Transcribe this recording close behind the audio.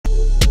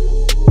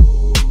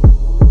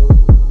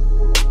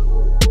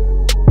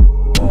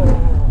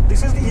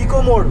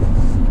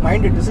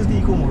behind it, this is the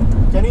eco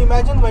mode. Can you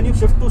imagine when you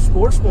shift to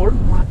sports mode?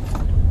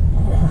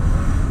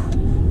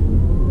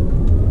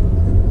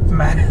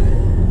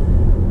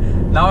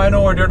 Man, now I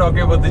know what you're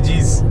talking about, the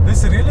G's.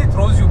 This really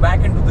throws you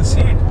back into the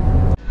seat.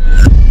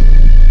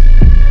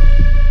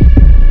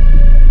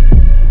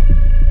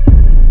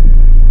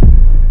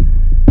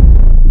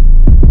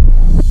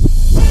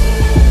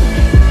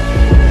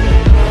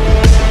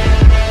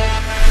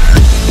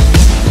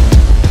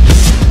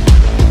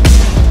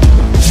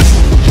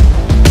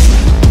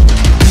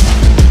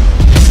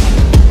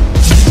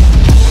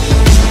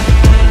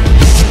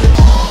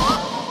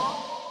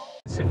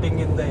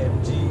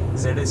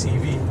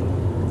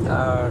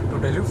 To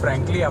tell you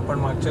frankly, आपण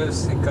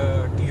मागच्याच एक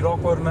T-rock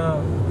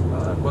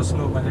वरनं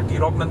बसलो, म्हणजे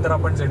T-rock नंतर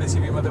आपण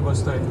ZSEV मध्ये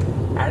बसतोय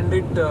and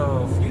it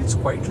feels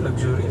quiet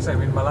luxurious. I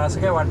mean मला असं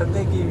काही वाटत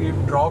नाही की we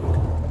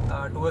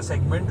dropped to a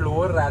segment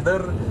lower.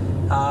 Rather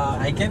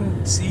I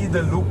can see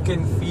the look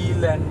and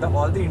feel and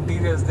all the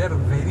interiors, they are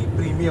very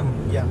premium.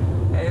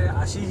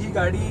 अशी ही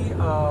गाडी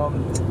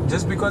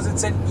just because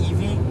it's an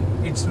EV,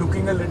 it's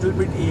looking a little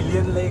bit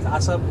alien like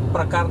असा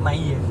प्रकार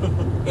नाही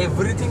आहे.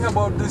 Everything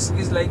about this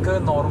is like a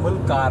normal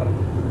car.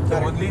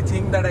 The only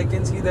thing that I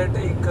can see that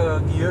एक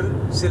gear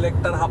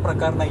selector हा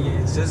प्रकार नाही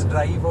आहे. It's just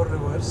drive or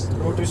reverse.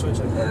 Rotary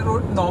switch आहे.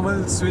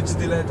 Normal switch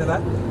दिलाय त्याला.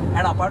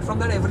 And apart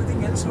from that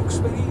everything else looks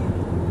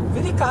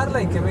very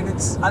car-like. I mean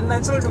it's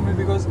unnatural to me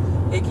because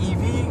एक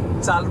EV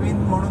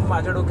चालवीन म्हणून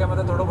माझ्या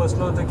डोक्यामध्ये थोडं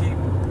बसलं होतं की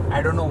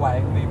I don't know why.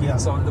 Maybe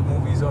it's all the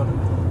movies or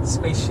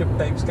spaceship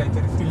types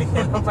काहीतरी feeling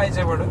यायला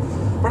पाहिजे म्हणून.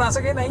 पण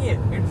असं काही नाही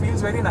आहे. It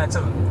feels very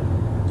natural.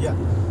 Yeah.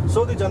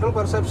 So the general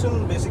perception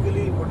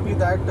basically would be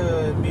that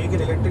being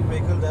an electric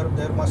vehicle,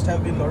 there must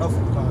have been a lot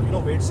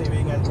of weight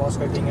saving and cost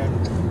cutting,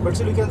 but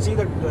still you can see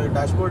that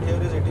dashboard here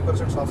is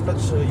 80% soft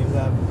touch. You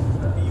have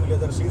new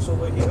leather seats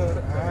over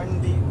here,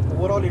 and the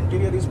overall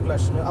interior is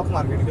plush,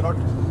 upmarket. You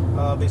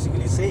cannot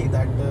basically say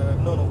that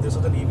no, this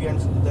is an EV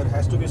and there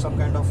has to be some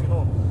kind of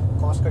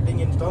cost cutting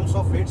in terms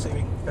of weight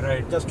saving,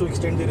 right? Just to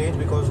extend the range,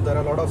 because there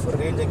are a lot of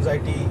range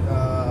anxiety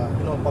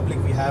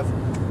public we have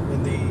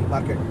in the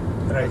market.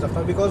 Right.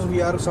 Because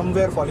we are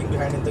somewhere falling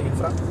behind in the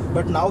infra,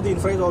 but now the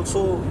infra is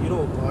also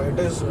it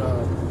is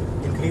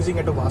increasing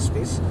at a vast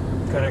pace.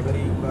 Correct.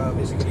 Very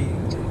basically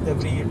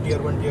every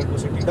tier 1 tier 2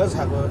 city does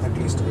have at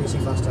least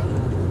AC fast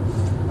charger.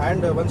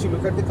 And once you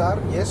look at the car,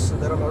 yes,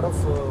 there are a lot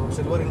of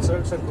silver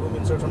inserts and chrome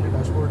inserts on the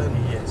dashboard,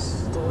 and yes,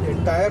 so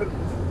entire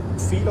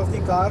feel of the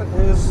car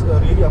is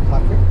really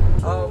upmarket.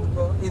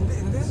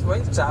 In this,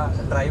 while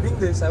driving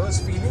this, I was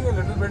feeling a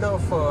little bit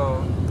of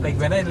like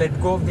when I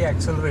let go of the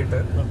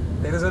accelerator,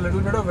 there is a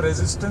little bit of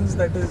resistance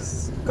that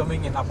is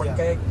coming in. आपण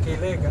काय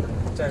केलंय का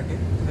त्यासाठी?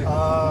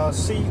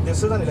 See,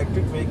 this is an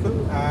electric vehicle,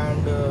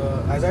 and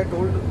as I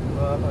told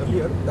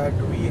earlier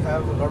that we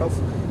have a lot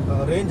of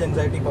range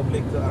anxiety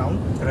public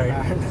around, right?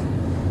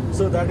 And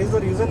so that is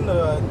the reason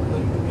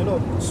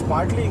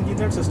smartly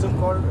engineered system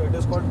called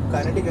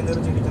kinetic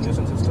energy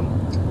regeneration system.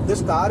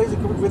 This car is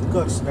equipped with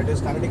KERS, that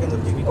is kinetic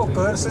energy regeneration. Oh,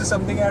 KERS is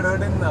something I had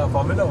heard in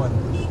Formula 1.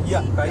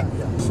 Yeah, right.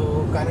 Yeah. So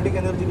kinetic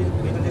energy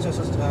regeneration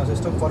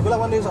system. Formula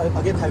 1 is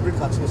again hybrid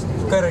cars.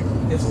 Correct.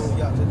 Yes. So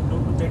yeah,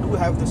 they do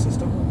have this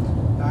system.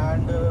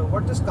 And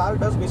what this car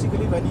does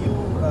basically, when you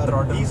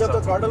ease up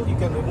the throttle, you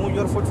can remove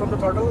your foot from the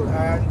throttle,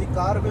 and the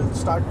car will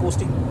start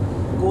coasting.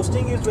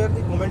 Coasting is where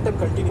the momentum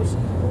continues,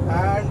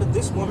 and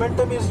this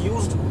momentum is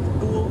used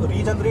to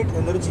regenerate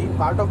energy,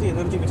 part of the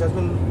energy which has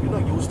been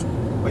used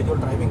while you're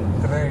driving.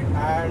 Right.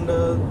 And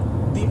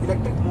the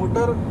electric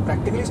motor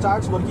practically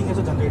starts working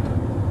as a generator,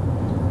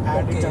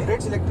 and it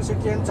generates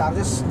electricity and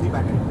charges the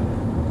battery.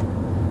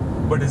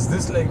 But is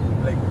this like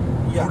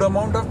good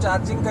amount of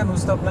charging का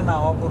नुसतं आपल्या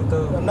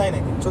नावापुरतं?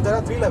 नाही. So there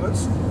are 3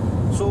 levels.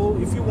 So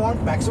if you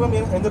want maximum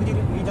energy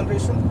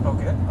regeneration,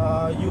 okay,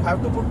 you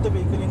have to put the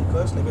vehicle in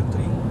KERS level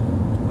 3,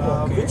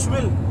 which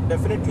will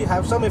definitely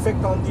have some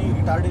effect on the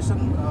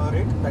retardation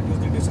rate, that is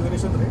the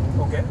deceleration rate.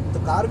 Okay. The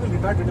car will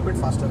retard a little bit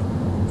faster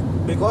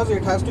because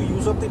it has to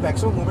use up the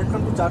maximum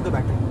momentum to charge the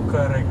battery.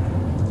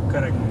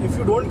 Correct. If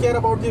you don't care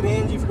about the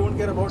range, if you don't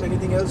care about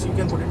anything else, you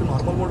can put it to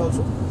normal mode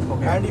also.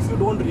 Okay. And if you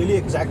don't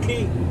really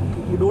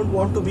you don't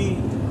want to be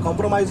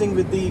compromising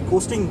with the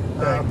coasting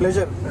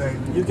pleasure,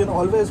 you can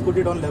always put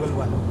it on level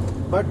 1.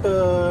 But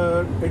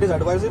it is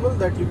advisable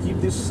that you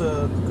keep this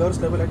KERS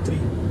level at 3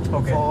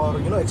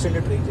 for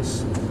extended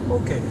ranges.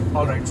 Okay,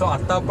 all right. So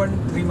आता आपण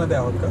 3 मध्ये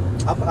आहोत का?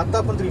 आता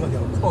आपण 3 मध्ये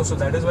आहोत. Oh, so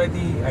that is why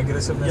the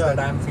aggressiveness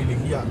that I am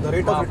feeling. Yeah, the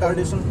rate of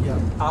retardation. Yeah.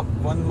 आप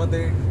 1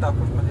 मध्ये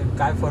टाकून म्हणजे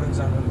काय फरक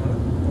जाणवेल मला?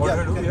 What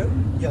do I do here?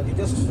 Yeah, you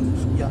just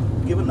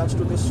give a nudge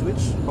to this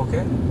switch.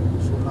 Okay.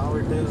 So now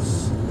it is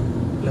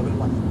level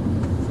 1.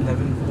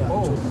 Level. Yeah,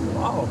 oh,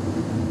 wow.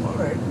 All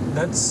right.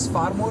 That's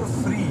far more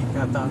free.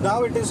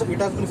 Now it has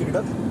been freed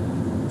up.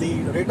 The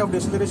rate of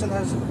deceleration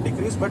has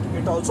decreased, but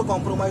it also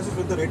compromises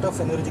with the rate of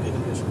energy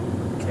regeneration.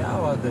 क्या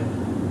बात आहे.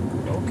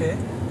 Okay.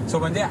 So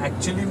म्हणजे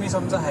actually मी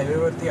समजा highway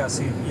वरती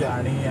असेल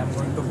आणि I am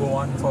going to go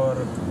on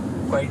for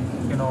quiet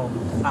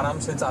आराम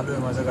से चालू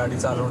आहे माझं गाडी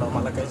चालवणं.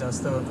 मला काही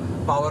जास्त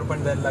पॉवर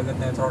पण द्यायला लागत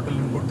नाही, थ्रॉटल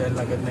इनपुट द्यायला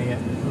लागत नाही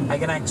आहे. I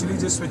can actually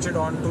just switch it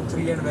on to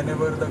 3 and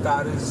whenever the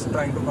car is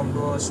trying to come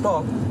to a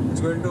stop,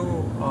 it's going to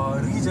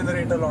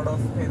regenerate a lot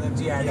of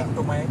energy, adding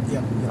to my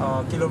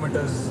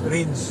kilometers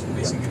range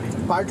basically.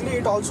 Partly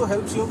it also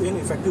helps you in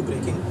effective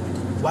braking.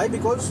 Why?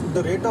 Because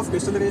the rate of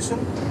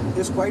deceleration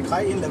is quite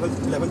high in level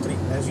 3,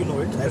 as you know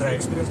it, as you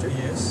experienced it.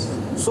 Yes.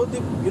 So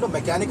the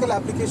mechanical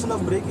application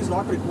of brake is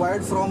not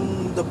required from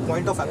the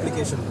point of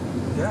application.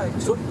 Yeah.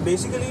 So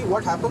basically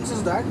what happens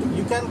is that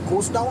you can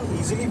coast down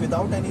easily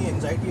without any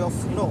anxiety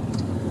of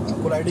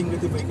colliding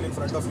with the vehicle in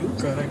front of you.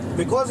 Correct.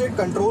 Because it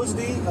controls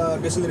the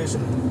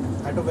deceleration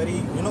at a very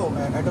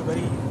at a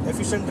very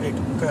efficient rate.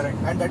 Correct.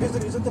 And that is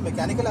the reason the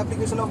mechanical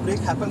application of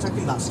brake happens at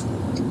the last.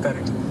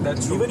 Correct.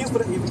 That's true.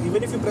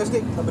 Even if you press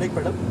the brake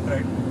pedal,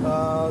 right.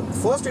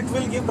 First it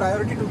will give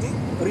priority to the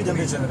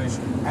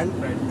regeneration.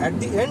 And at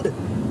the end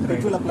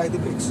it will apply the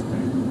brakes.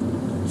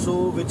 So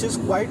which is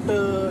quite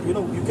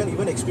you can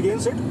even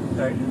experience it.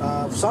 Right.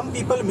 Some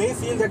people may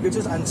feel that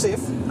this is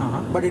unsafe,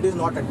 but it is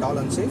not at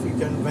all unsafe. You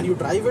can, when you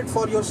drive it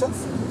for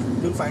yourself,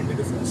 you'll find the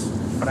difference.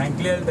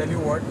 Frankly, I'll tell you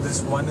what,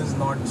 this one is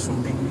not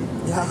suiting me.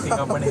 I think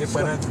आपण हे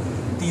परत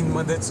 3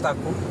 मध्येच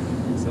टाकू.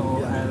 So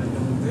I'll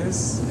do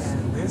this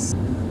and this.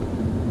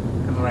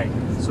 Right.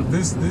 So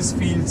this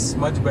feels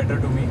much better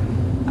to me.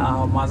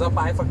 माझा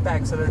पाय फक्त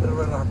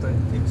ॲक्सेलेटरवर राहतोय.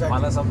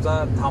 मला समजा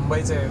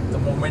थांबायचं आहे,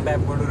 the moment I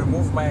am going to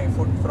remove my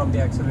foot from the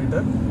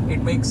ॲक्सेलेटर,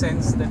 it makes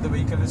sense that the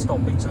vehicle is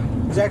stopping soon.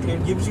 Exactly,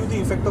 it gives you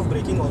the effect of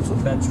braking also.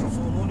 That's true.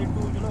 So no need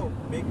to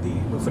make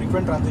the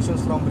frequent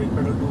transitions from brake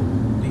pedal to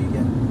the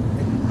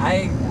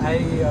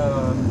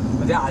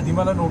म्हणजे आधी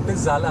मला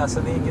notice झालं,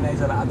 असं नाही की नाही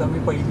झालं. आता मी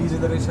पहिली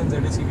जनरेशन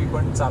ZSEV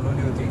पण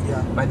चालवली होती.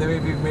 By the way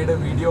we made a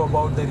video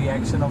about the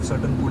reaction of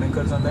certain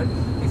Punekars on that.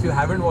 If you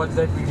haven't watched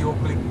that video,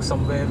 click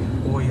somewhere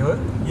over here.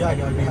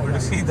 Yeah. Be able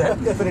to see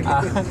that.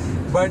 Definitely.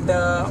 But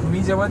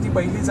मी जेव्हा ती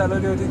पहिली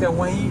चालवली होती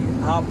तेव्हाही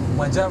हा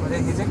मजा, म्हणजे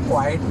हे जे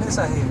quietness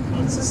आहे,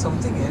 दिस इज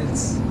समथिंग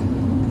एल्स.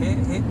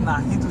 हे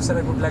नाही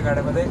दुसऱ्या कुठल्या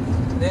गाड्यामध्ये.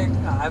 म्हणजे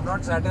I have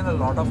not sat in a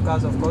lot of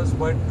cars of course,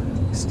 but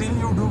still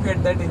you do get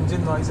that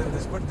engine noise in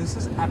this, but this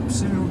is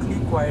absolutely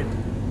quiet,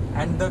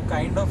 and the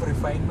kind of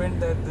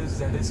refinement that this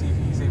ZSEV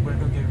is able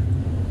to give,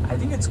 I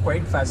think it's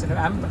quite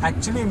fascinating. I'm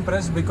actually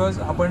impressed because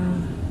आपण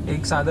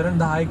एक साधारण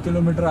 10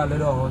 kilometre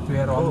आलेलो आहोत. We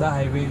are on the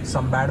highway,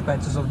 some bad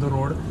patches of the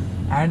road,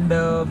 and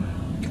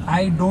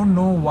I don't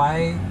know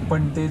वाय,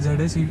 पण ते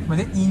ZSEV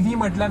म्हणजे EV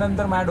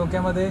म्हटल्यानंतर माझ्या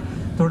डोक्यामध्ये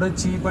थोडं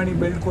चीप आणि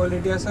बिल्ड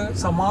क्वालिटी असं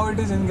somehow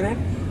it is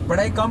ingrained,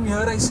 but I come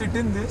here, I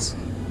sit in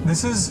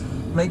this is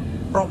like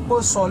proper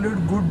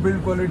solid good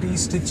build quality,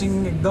 stitching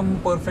एकदम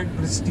perfect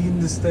pristine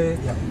दिसतंय.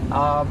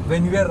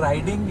 When we are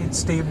riding it's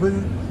stable,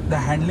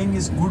 the handling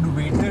is good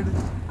weighted,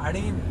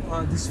 आणि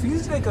this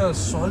feels like a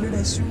solid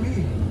SUV,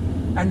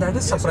 and that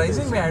is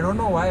surprising me. I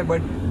don't know why,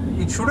 but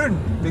it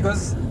shouldn't,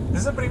 because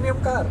this is a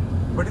premium car,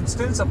 but it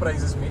still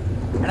surprises me,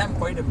 and I'm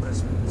quite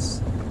impressed with this.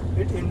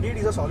 It indeed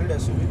is a solid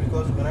SUV,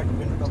 because when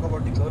we talk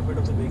about the curve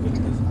weight of the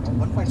vehicle, it is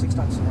around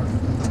 1.6 tons.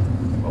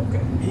 Okay.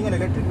 Being an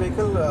electric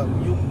vehicle,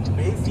 you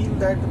may feel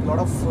that a lot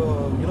of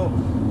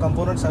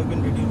components have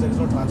been reduced. There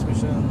is no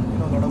transmission.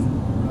 A lot of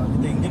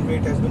the engine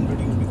weight has been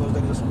reduced because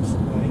there is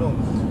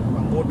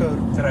a motor.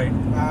 Right.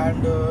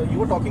 And you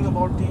were talking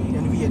about the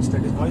NVH,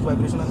 that is noise,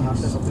 vibration, and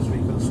harshness of this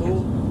vehicle. So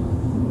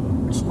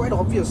it's quite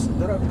obvious.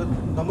 The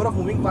number of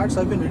moving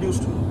parts have been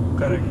reduced.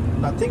 Correct.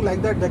 Nothing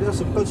like that. There is a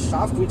simple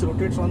shaft which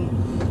rotates on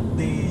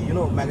the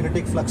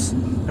magnetic flux.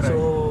 Right.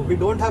 So we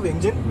don't have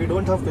engine, we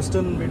don't have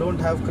piston, we don't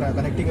have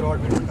connecting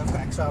rod, we don't have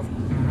crankshaft,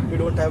 we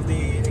don't have the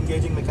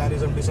engaging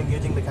mechanism,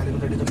 disengaging mechanism,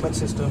 that is the clutch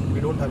system.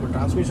 We don't have a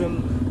transmission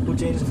to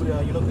change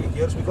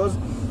gears, because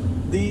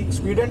the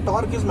speed and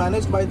torque is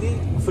managed by the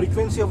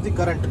frequency of the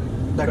current.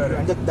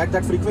 And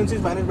that frequency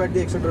is managed by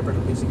the accelerator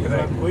pedal basically. Right.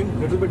 So I'm going a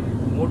little bit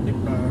more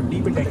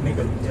deep in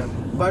technical. Yeah.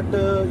 But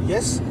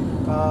yes,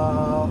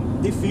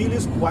 the feel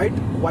is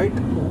quite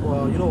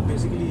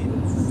basically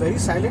very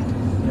silent.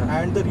 Yeah.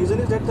 And the reason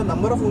is that the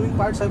number of moving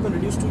parts have been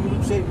reduced to, you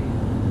would say,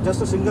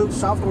 just a single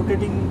shaft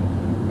rotating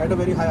at a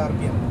very high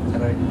RPM.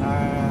 Right.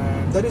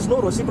 And there is no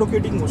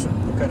reciprocating motion.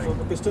 Correct. So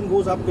the piston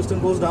goes up,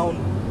 piston goes down.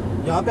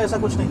 यहाँ पे ऐसा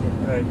कुछ नहीं है.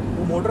 Right.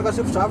 वो motor का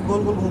सिर्फ shaft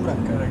गोल गोल घूम रहा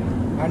है. Correct.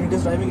 And it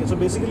is driving it. So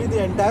basically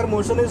the entire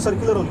motion is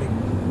circular only.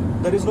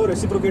 There is no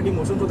reciprocating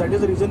motion. So that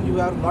is the reason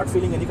you are not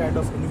feeling any kind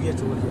of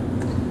NVH over here.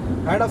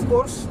 And of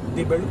course,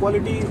 the build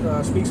quality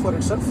speaks for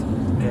itself.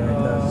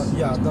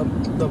 Yeah, it does.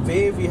 The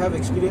way we have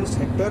experienced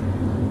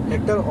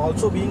Hector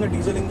also being a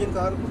diesel engine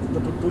car, the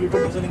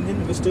 2-liter diesel engine,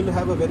 we still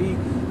have a very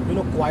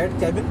quiet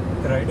cabin.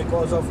 Right.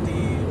 Because of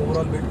the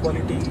overall build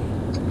quality.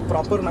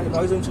 Proper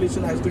noise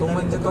insulation has been तो done.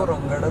 म्हणजे तो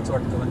रंगडच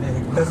वाटतो. म्हणजे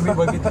Hector मी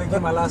बघितलं की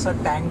मला असा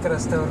tank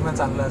रस्त्यावरनं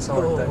चालला असं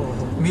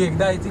वाटतं. मी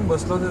एकदा आय थिंक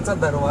बसलो, त्याचा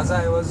दरवाजा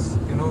I was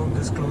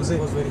this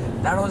closing,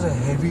 that was a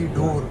heavy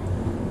door.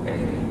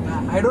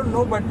 I don't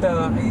know, but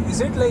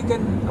is it like a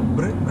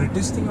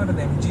British thing or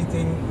an MG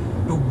thing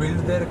to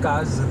build their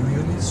cars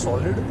really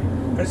solid?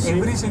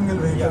 Every single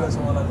vehicle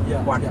असं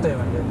मला वाटतंय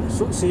म्हणजे.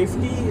 So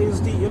safety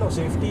is the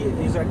safety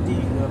is at the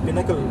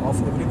pinnacle of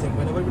everything.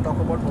 Whenever we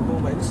talk about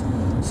automobiles,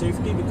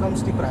 safety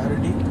becomes the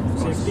priority.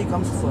 Safety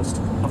comes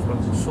first. Of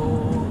course. So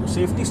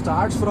safety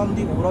starts from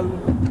the overall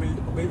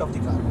build of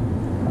the car.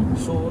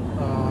 So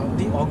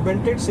the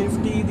augmented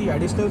safety, the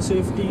additional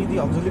safety, the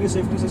auxiliary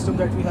safety system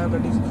that we have,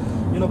 that is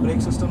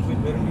brake systems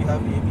wherein we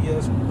have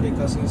ABS, brake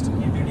assist,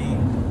 EBD,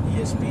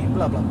 ESP,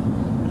 blah blah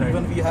blah. Right.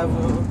 Even we have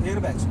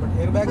airbags, but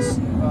airbags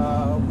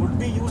would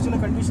be used in a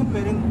condition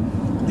wherein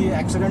the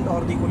accident or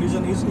the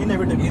collision is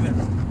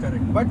inevitable.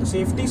 Correct. But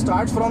safety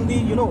starts from the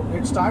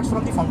it starts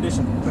from the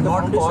foundation. To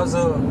not cause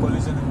a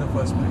collision in the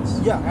first place.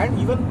 Yeah, and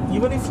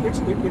even if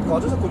it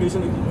causes a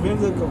collision, even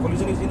if the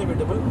collision is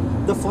inevitable,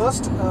 the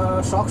first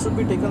shock should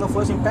be taken, the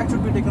first impact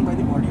should be taken by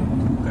the body.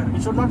 Correct.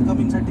 It should not come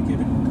inside the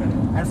cabin.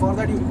 Correct. And for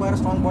that you require a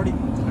strong body.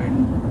 Right.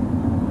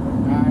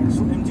 And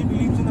so MG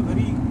believes in a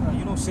very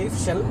safe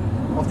shell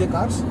of their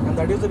cars, and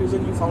that is the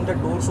reason you found that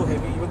door so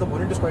heavy. Even the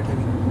bonnet is quite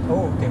heavy. Oh,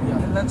 okay.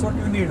 Yeah. And that's what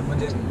you need.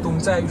 म्हणजे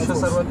तुमचं आयुष्य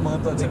सर्वात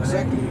महत्त्वाचं आहे.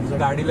 Exactly.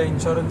 गाडीला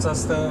insurance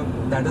असतं.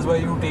 That is why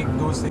you take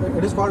those things.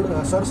 It is called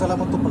sir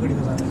सलामत तो पगडी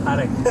खजाना.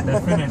 Correct.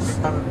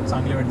 Definitely.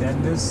 चांगली वाटते.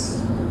 And this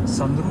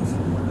sunroof.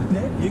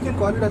 You can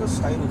call it as a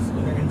sky roof.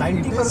 And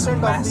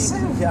 90% of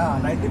the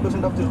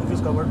 90% of the roof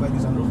is covered by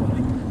the sunroof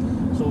only.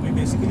 So we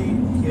basically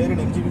here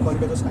in MG we call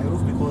it as a sky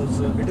roof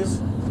because it is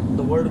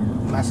the word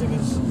massive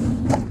is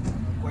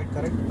quite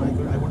correct.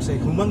 I would say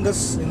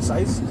humongous in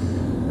size,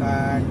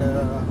 and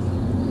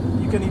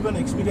you can even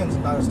experience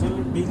still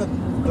being a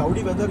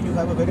cloudy weather. You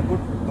have a very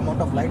good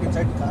amount of light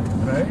inside the car.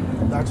 Right.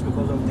 That's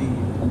because of the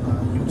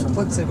huge sunroof.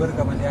 खूपच आहे बरं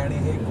का म्हणजे. आणि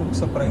हे खूप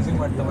surprising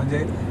वाटतं.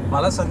 म्हणजे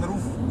मला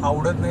सनरूफ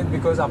आवडत नाहीत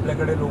बिकॉज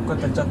आपल्याकडे लोक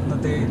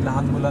त्याच्यातनं ते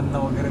लहान मुलांना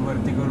वगैरे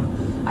वरती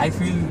करून I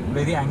feel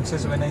very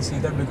anxious when I see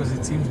that because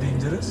it seems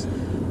dangerous.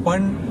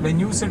 पण when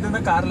you sit in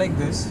a car like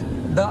this,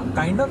 the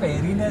kind of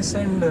airiness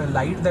and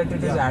light that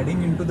it is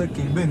adding into the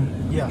cabin,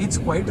 it's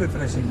quite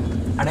refreshing.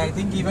 And I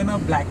think even a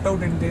blacked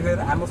out interior,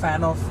 I'm a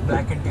fan of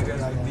black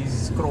interiors with these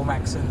chrome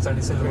accents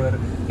and silver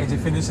edge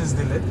finishes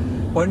दिलेत.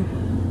 पण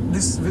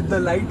this with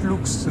the light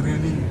looks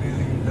really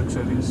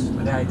luxurious.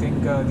 And I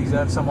think these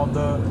are some of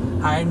the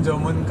high-end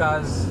German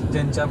cars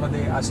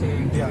ज्यांच्यामध्ये असे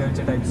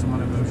इंटिरियरचे types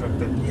तुम्हाला मिळू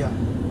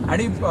शकतात.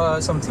 आणि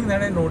something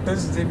that I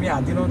notice जे मी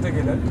आधी नव्हते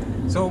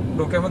केलं. सो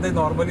डोक्यामध्ये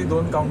नॉर्मली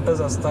 2 काउंटर्स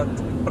असतात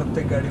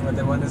प्रत्येक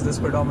गाडीमध्ये. One is the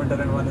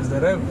speedometer and one is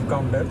the rev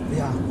counter.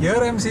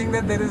 Here I am seeing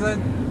that there is a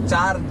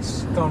charge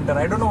counter.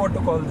 I don't know what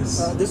to call this.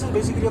 This is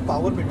basically a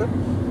power meter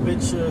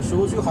which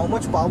shows you how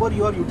much power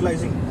you are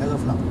utilizing as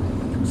of now.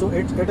 So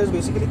it is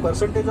basically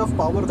percentage of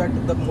power that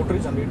the motor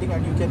is generating,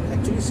 and you can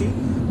actually see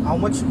how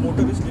much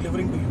motor is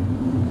delivering to you.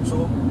 So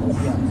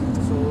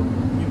so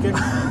you can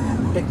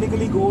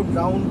technically go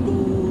down to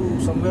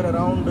somewhere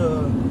around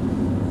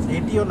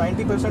 80 or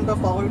 90%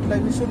 of power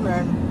utilization,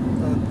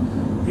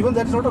 and even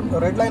that's not a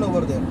red line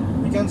over there.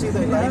 You can see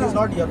the line is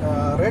not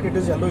red, it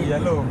is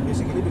yellow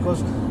basically,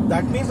 because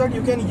that means that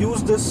you can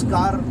use this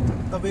car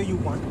the way you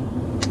want.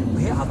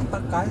 हे आता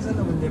काय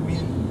झालं म्हणजे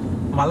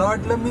मला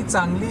वाटलं मी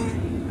चांगली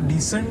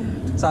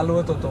decent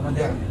चालवत होतो.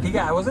 म्हणजे ठीक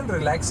आहे, I was in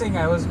relaxing,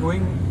 I was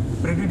going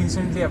pretty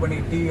decently. आपण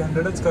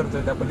 80-100च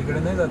करतोय, त्या पलीकडे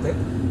नाही जाते.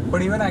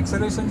 पण इव्हन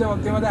ॲक्सेलरेशनच्या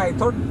बाबतीमध्ये I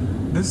thought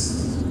this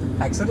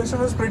acceleration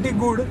was pretty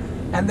good,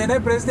 and then I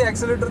press the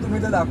ॲक्सेलेटर.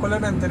 तुम्ही ते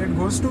दाखवल्यानंतर इट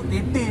गोज टू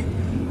 80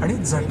 आणि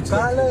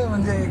झटका आलं.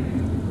 म्हणजे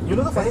you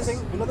know the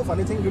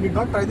funny thing, you did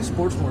not try the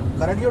sports mode.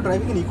 Currently you're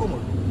driving in eco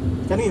mode.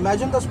 Can you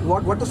imagine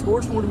what the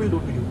sports mode will do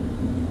to you?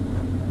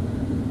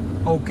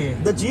 Okay.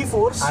 The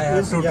G-force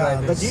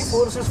the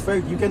G-force is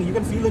felt. You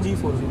can feel the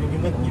G-force. You will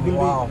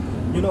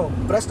be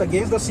pressed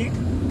against the seat.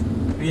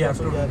 We have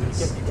to do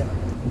this.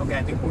 Okay,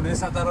 I think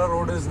Pune-Satara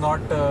road is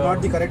not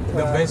the correct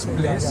the best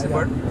place,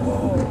 but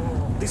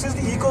this is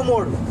the eco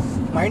mode.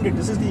 Mind it,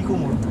 this is the eco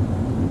mode.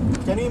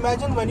 Can you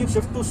imagine when you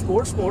shift to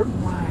sports mode?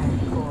 My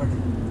God.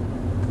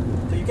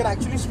 So you can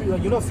actually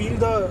feel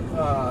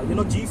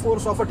the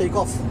G-force of a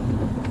takeoff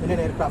in an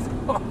aircraft.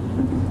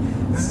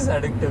 This is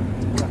addictive.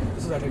 Yeah,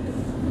 this is addictive.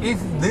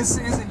 If this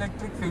is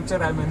electric future,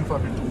 I'm in for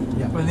it.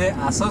 म्हणजे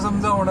असं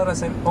समजा होणार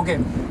असेल. Okay,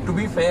 to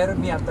be fair,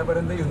 मी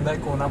आतापर्यंत Hyundai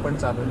Kona पण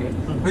चालवली आहे,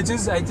 which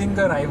is I think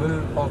a रायव्हल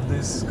of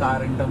this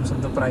car in terms of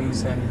the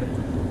price and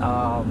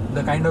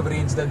the kind of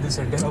range that this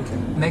set in.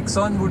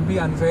 Nexon would be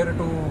unfair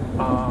to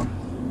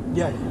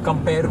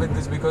compare with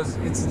this because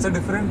it's a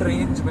different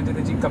range. म्हणजे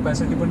त्याची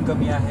capacity पण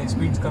कमी आहे,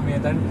 speeds कमी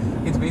आहेत,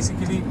 and it's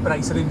basically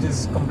price range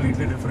is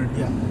completely different.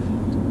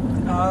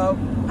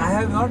 I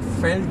have not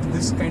felt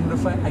this kind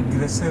of an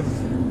aggressive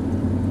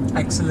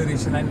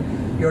acceleration,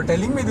 and you're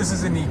telling me this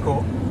is in eco,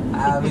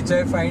 which I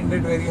find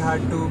it very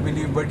hard to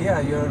believe, but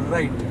yeah, you're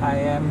right, I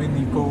am in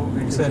eco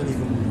itself.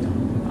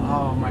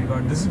 Oh my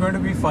god, this is going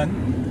to be fun.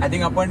 I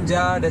think आपण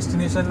ज्या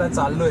डेस्टिनेशनला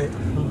चाललोय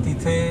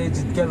तिथे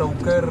जितक्या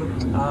लवकर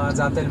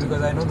जाता येईल,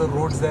 because I know the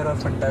roads there are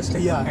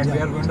fantastic, and we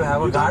are going to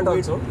have a guard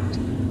also.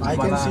 I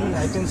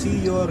can see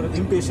your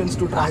impatience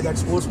to try that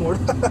sports mode.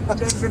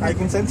 I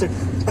can sense it.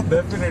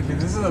 Definitely,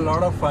 this is a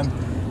lot of fun.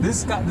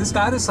 This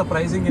car is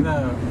surprising in a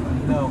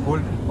the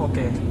whole.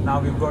 Okay, now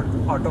we've got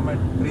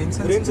automatic rain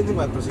sensing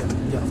wipers.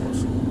 Yeah, of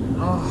course.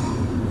 Oh,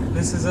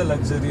 this is a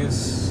luxurious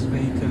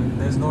vehicle.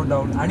 There's no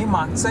doubt. आणि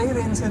मागचाही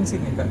rain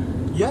sensing आहे का?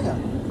 Yeah,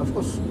 of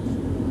course.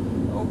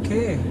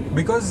 Okay,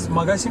 because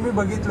मगाशी मी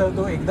बघितलं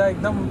तो एकदा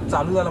एकदम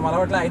चालू झाला मला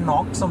वाटलं I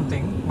knocked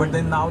something, but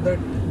then now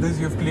that this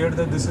you've cleared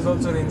that this is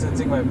also rain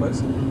sensing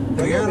wipers.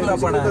 Rear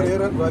पण आहे. The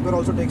rear wiper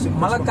also takes in.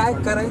 मला काय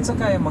करायचं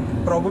काय मग?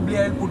 Probably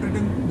I'll put it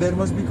in. There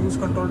must be cruise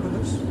control to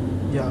this.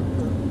 Yeah.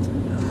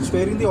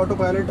 Sparing the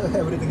autopilot,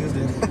 everything is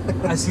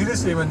there.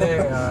 Seriously म्हणजे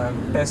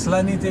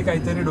टेस्लानी ते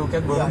काहीतरी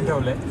डोक्यात भरून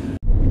ठेवलंय.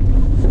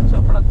 So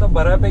आपण आता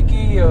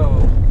बऱ्यापैकी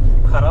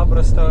खराब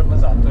रस्त्यावरनं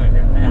जातोय.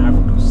 I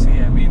have to say,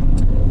 I mean,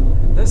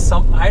 there's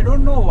some. I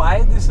don't know why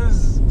this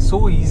is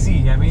so easy.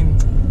 I mean,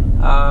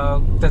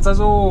 त्याचा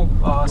जो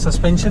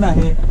सस्पेन्शन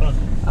आहे.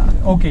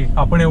 ओके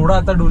आपण एवढं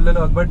आता डुललेलो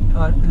आहोत but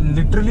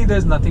literally there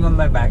is nothing on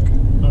my back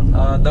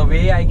the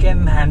way I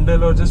can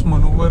handle और just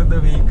manoeuvre the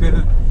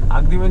vehicle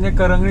अगदी म्हणजे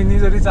करंगळीनी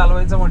जरी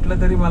चालवायचं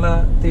म्हटलं तरी मला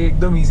ते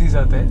एकदम इझी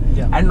जात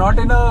आहे and not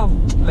in a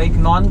like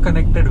non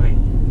connected way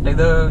like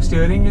the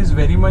steering is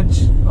very much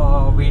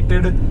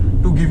weighted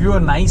to give you a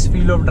nice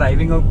feel of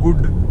driving a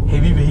good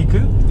heavy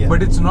vehicle,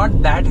 but it's not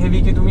that heavy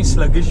कि तुम्ही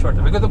sluggish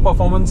वाटतं because the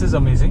performance is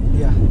amazing.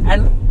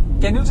 And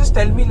can you just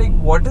tell me like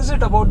what is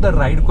it about the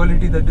ride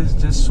quality that is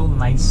just so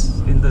nice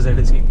in the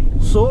ZS EV?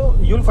 So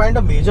you'll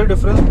find a major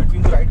difference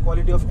between the ride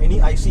quality of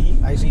any ICE.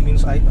 ICE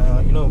means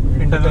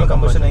internal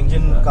combustion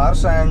engine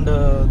cars and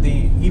the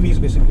EVs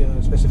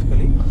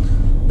specifically.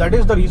 That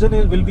is the reason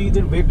will be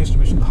the weight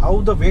distribution. How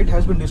the weight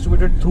has been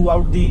distributed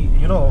throughout the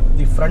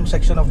the front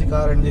section of the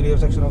car and the rear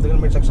section of the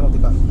mid section of the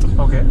car.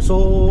 Okay. So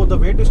the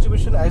weight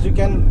distribution, as you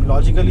can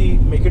logically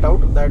make it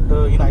out, that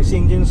in IC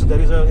engines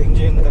there is a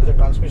engine, there is a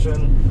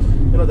transmission,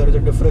 there is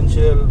a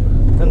differential,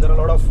 then there are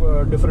a lot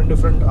of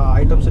different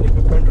items and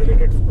equipment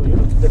related.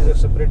 There is a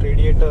separate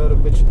radiator,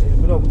 which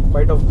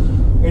quite of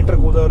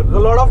intercooler.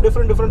 A lot of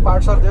different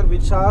parts are there,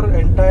 which are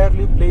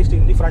entirely placed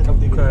in the front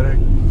of the vehicle. Correct.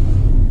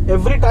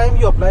 Every time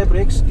you apply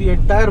brakes, the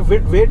entire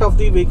weight of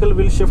the vehicle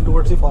will shift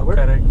towards the forward.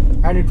 Correct.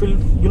 And it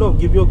will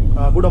give you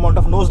a good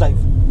amount of nosedive.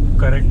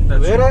 Correct.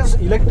 That's whereas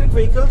true. Electric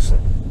vehicles,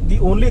 the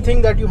only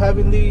thing that you have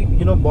in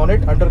the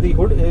bonnet under the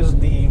hood is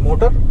the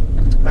motor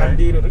and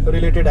the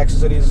related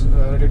accessories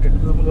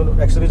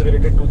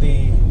related to the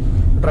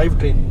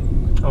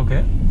drivetrain.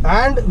 Okay.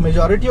 And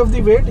majority of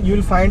the weight you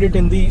will find it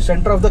in the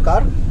center of the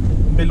car,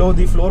 below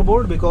the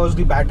floorboard, because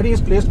the battery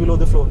is placed below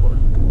the floorboard.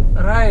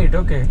 Right.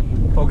 Okay.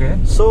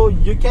 So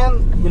you can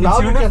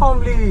it's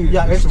uniformly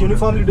it's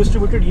uniformly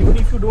distributed. Even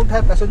if you don't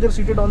have passengers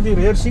seated on the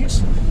rear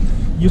seats,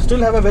 you still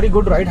have a very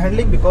good ride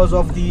handling because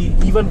of the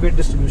even weight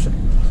distribution.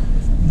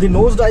 The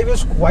nosedive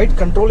is quite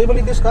controllable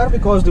in this car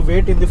because the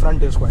weight in the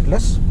front is quite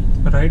less.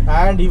 Right.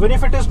 And even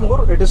if it is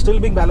more, it is still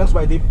being balanced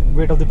by the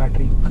weight of the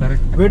battery.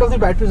 Correct. Weight of the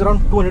battery is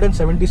around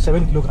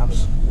 277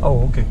 kilograms.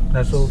 Oh, okay.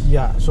 That's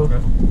so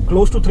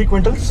close to 3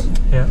 quintals.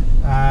 Yeah.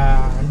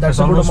 And that's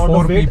a good amount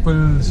of weight.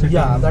 People sitting.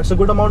 Yeah, that's a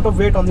good amount of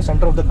weight on the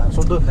center of the car.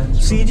 So the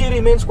CG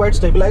remains quite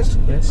stabilized.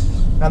 Yes.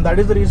 And that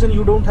is the reason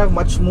you don't have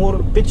much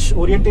more pitch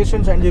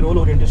orientations and the roll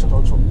orientations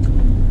also.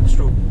 It's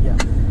true. Yeah.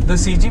 The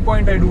CG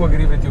point I do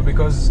agree with you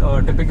because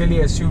typically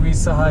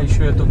SUVs चा हा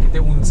issue येतो की ते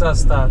उंच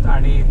असतात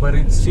आणि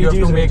बरीच you have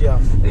to make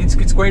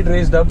it's quite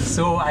raised up.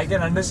 So I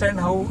can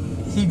understand how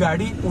ही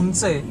गाडी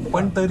उंच आहे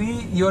पण तरी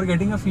you are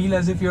getting a feel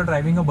as if you are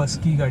driving a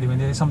busky गाडी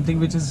म्हणजे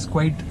something which is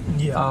quite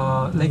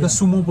like a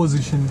sumo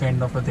position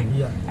kind of a thing.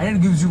 And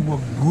it gives you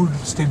a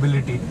good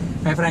stability.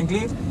 And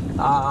frankly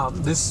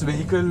this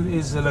vehicle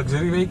is a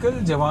luxury vehicle.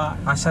 जेव्हा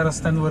अशा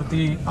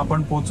रस्त्यांवरती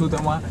आपण पोहोचू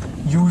तेव्हा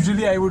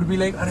usually I would be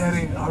like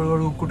अरे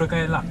हळूहळू कुठं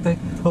काय लागतंय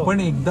पण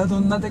एकदा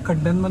दोनदा ते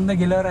खड्ड्यांमधनं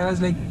गेल्यावर I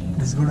was like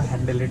this is going to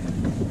handle it.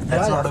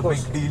 That's not a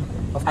big deal.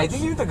 I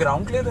think even the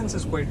ground clearance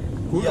is quite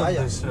good on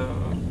this.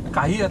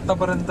 काही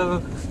आतापर्यंत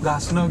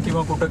घासणं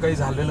किंवा कुठं काही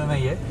झालेलं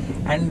नाहीये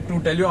and to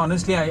tell you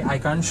honestly I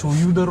can show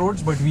you the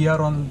roads but we are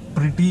on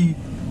pretty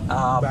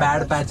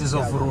bad patches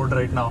of road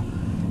right now.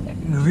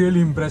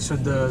 Really impressed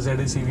with the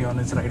ZS EV on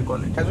its ride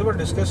quality. As we were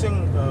discussing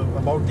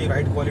about the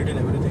ride quality and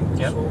everything,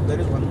 so there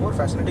is one more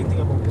fascinating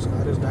thing about this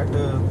car is that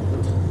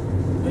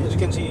as you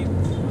can see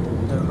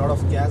there are a lot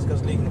of gas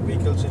guzzling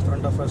vehicles in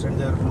front of us and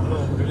they're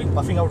really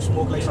puffing out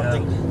smoke like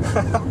something.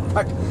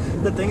 But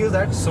the thing is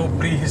that so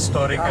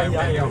prehistoric. I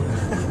tell you.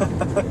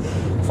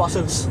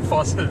 Fossils.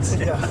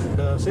 Yeah.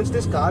 And, since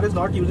this car is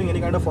not using any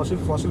kind of fossil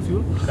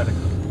fuel.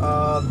 Correct.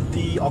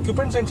 The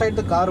occupants inside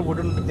the car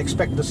wouldn't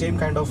expect the same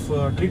kind of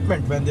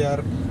treatment when they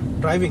are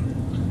driving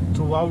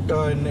throughout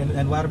an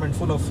environment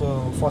full of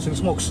fossil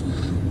smokes.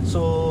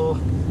 So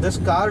this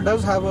car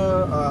does have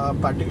a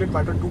particulate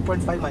matter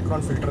 2.5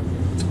 micron filter.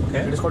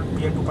 Okay. It is called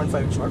PM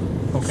 2.5 in short.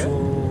 Okay. So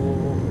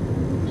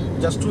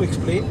just to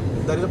explain,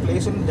 there is a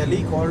place in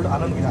Delhi called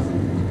Anand Vihar.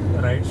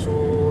 Right.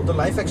 So the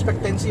life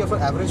expectancy of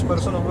an average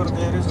person over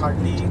there is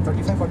hardly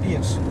 35-40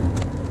 years.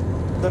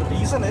 The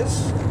reason is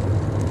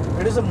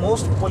it is the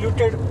most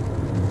polluted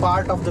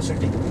part of the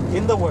city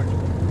in the world,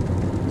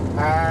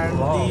 And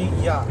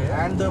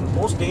and the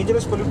most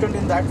dangerous pollutant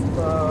in that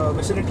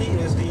vicinity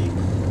is the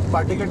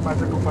particulate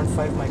matter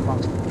 2.5 micron.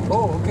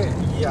 Oh, okay.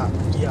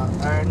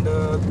 And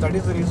that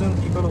is the reason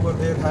people over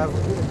there have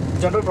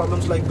general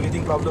problems like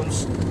breathing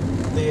problems.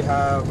 They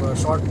have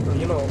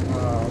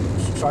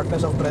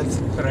shortness of breath.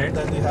 Right.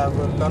 Then they have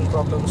lung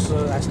problems,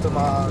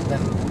 asthma.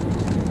 Then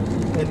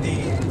in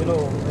the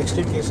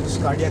extreme cases,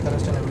 cardiac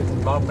arrest and everything.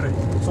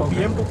 So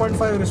PM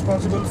 2.5 is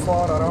responsible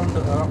for around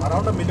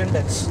 1 million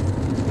deaths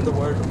in the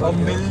world. A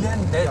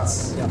million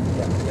deaths. Yeah.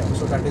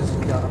 So that is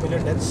 1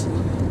 million deaths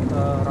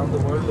around the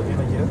world in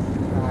a year.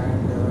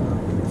 And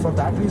for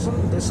that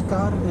reason, this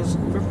car is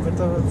equipped with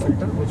a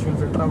filter which will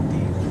filter out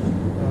the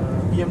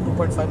PM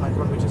 2.5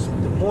 micron, which is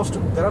the most.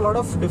 There are a lot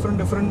of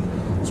different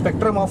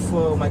spectrum of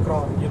the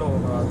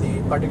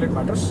particulate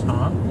matters.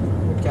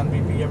 It can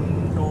be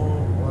PM2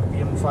 or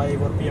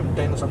PM5 or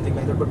PM10 or something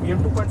like that. But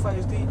PM 2.5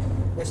 is the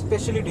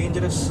especially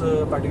dangerous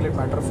particulate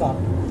matter form,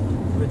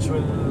 which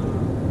will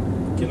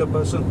kill a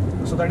person.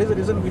 So that is the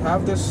reason we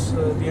have this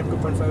PM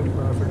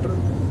 2.5 filter.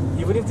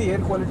 Even if the air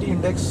quality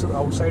index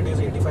outside is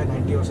 85,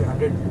 90 or say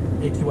 100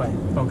 AQI,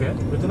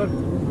 within a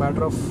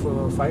matter of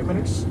 5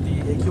 minutes,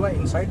 the AQI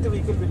inside the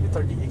vehicle will be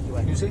 30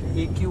 AQI. You said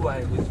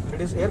AQI? It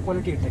is air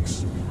quality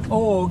index.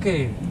 Oh,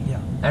 okay. Yeah.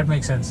 That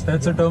makes sense.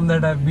 That's a term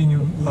that I've been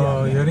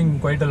hearing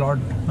quite a lot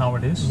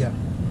nowadays. Yeah.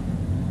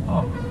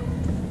 Oh.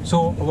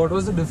 So what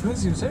was the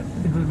difference you said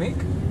it will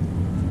make?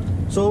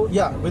 So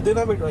within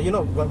a bit,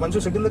 once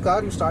you sit in the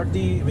car, you start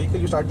the vehicle,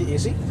 you start the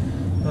AC.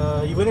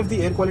 Even if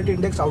the air quality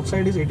index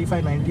outside is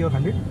 85, 90 or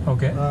 100,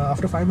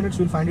 after 5 minutes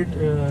you'll find it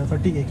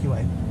 30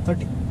 AQI,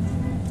 30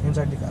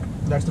 inside the car.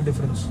 That's the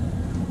difference.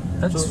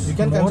 That's so you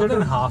can more consider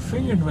than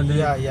halving it.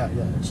 Yeah.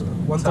 It's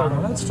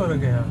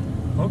 1/3.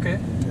 Okay.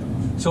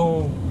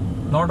 So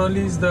not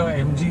only is the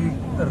MG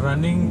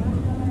running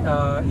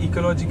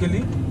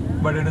ecologically,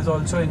 but it is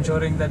also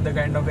ensuring that the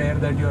kind of air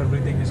that you are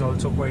breathing is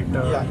also quite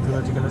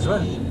ecological as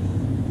well.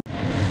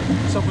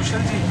 So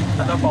Kushal ji,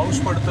 आता पाऊस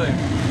पडतोय.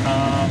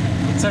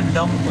 It's a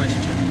dumb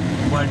question,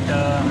 but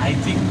I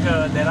think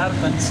there are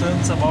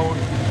concerns about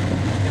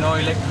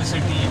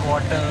electricity,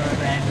 water,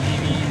 and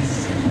EVs,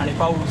 and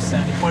paus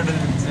and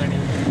puddles.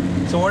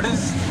 So what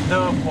is the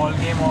ball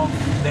game of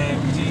the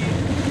MG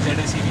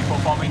ZSEV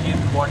performing in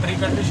watery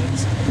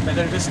conditions,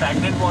 whether it is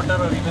stagnant water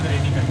or even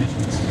rainy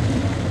conditions?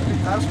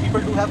 As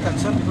people do have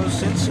concern because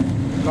since a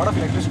lot of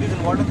electricity is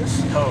involved in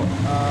this,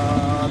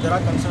 there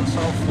are concerns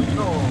of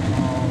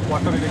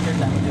water-related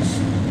damages,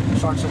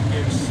 short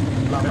circuits,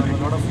 a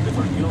lot of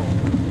different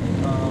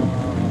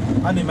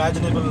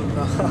unimaginable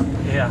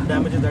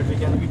damages that we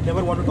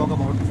never want to talk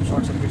about.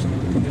 Short circuits and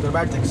everything, these are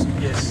bad things.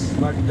 Yes.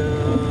 But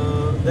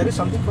there is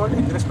something called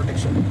ingress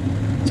protection.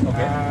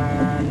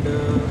 And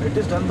it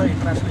is done by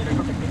International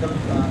Electrotechnical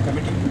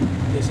Committee,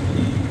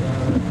 basically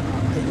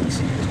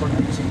IEC, it is called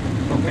IEC.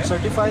 It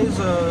certifies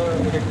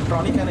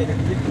electronic and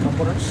electric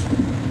components,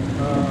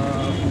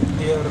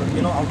 their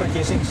outer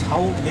casings,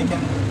 how they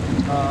can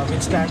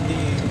withstand the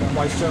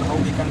moisture, how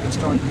they can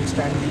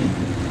withstand the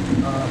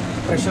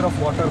pressure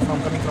of water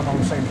coming from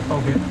outside.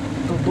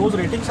 So those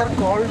ratings are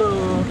called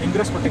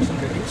ingress protection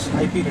ratings,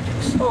 IP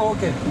ratings. Oh,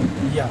 okay.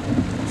 Yeah.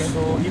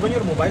 So even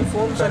your mobile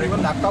phones and even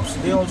laptops,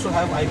 they also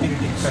have IP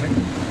ratings.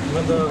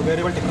 Even the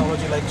wearable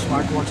technology like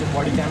smartwatch and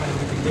body cam and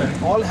everything, they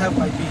all have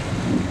IP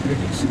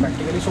ratings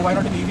practically. So why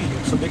not an EV?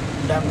 It's a big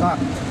damn car.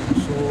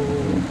 So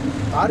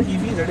our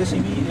EV,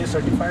 ZSEV, is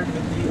certified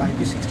with the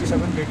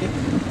IP67 rating.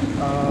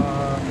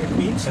 It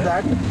means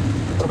that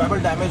probable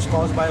damage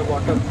caused by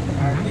water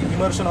and the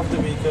immersion of the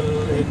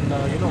vehicle in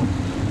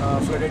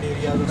flooded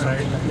areas or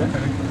something like that.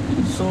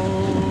 So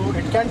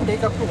it can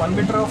take up to 1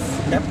 meter of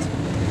depth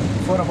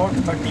for about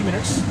 30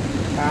 minutes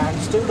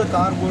and still the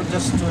car would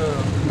just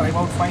drive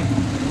out fine.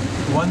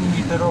 1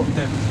 meter of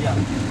depth? Yeah.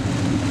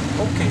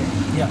 Okay.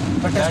 Yeah.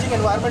 The testing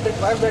environment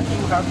requires that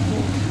you have to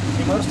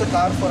immerse the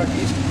car for at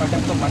least a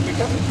depth of 1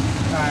 meter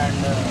and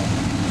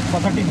for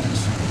 30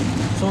 minutes.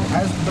 So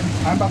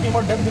I'm talking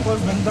about depth because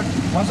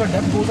once the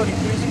depth goes on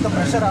increasing, the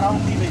pressure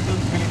around the vehicle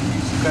will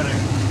increase.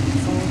 Correct.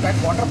 So that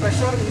water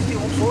pressure is the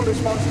sole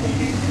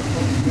responsibility.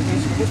 It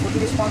is fully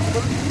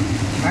responsible,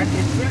 and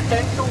it will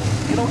tend to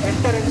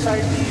enter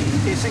inside the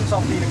casings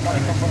of the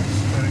electronic components.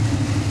 Correct.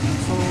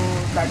 So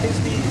that is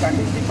the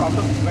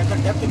problem. When the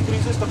depth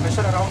increases, the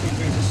pressure around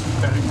increases.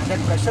 Correct. And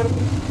that pressure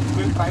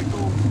will try to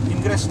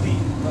ingress the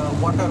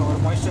water or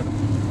moisture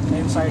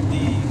inside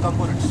the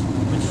components,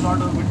 which is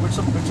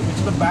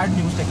a bad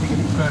news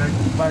technically. Correct.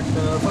 But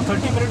for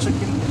 30 minutes it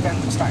can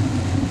stand.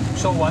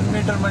 So 1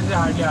 meter म्हणजे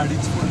hardly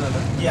 2.5 फूट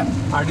झालं.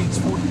 2.5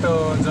 फूट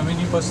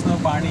जमिनीपासून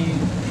पाणी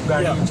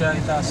गाडीच्या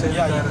इथं असेल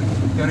तर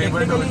you're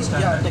able to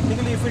withstand that.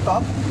 Technically if we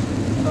talk,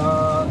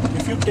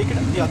 if you take it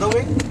the other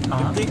way,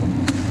 if the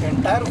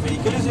entire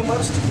vehicle is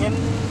immersed in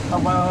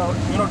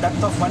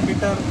depth of 1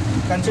 meter,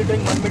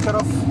 considering 1 meter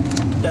of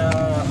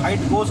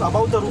height goes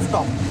above the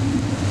rooftop,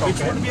 which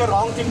would be a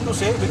wrong thing to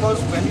say because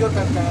when you're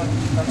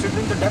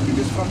considering the depth,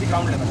 it is from the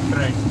ground level.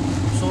 Right.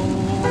 So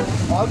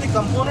all the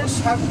components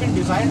have been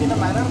designed in a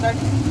manner that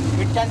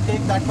it can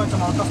take that much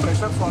amount of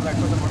pressure for that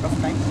much amount of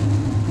time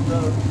to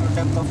the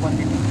depth of 1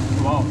 meter.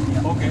 Wow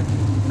Yeah. Okay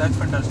that's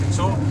fantastic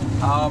सो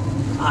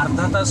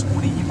अर्धा तास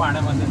कुणीही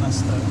पाण्यामध्ये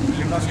नसतं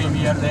literally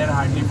we are there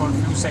hardly for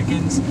few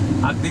seconds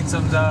अगदीच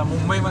समजा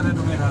मुंबईमध्ये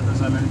तुम्ही राहत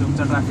असाल आणि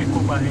तुमचं ट्रॅफिक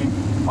खूप आहे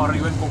और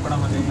इवन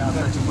कोकणामध्ये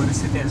आताची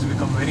परिस्थिती has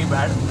become very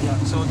bad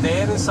so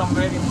there is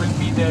somewhere you will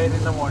be there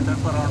in the water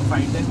for around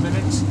 5-10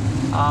 minutes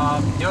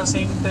you are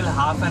saying till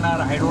half an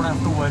hour I don't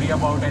have to worry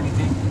about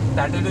anything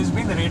that it has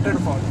been rated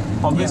for.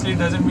 Obviously,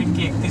 it doesn't mean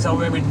की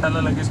 31व्या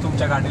मिनिटाला लगेच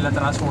तुमच्या गाडीला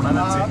त्रास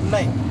होणारच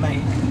आहे. नाही.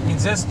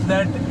 It's just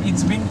that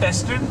it's been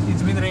tested,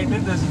 it's been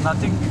rated. There's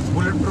nothing. It's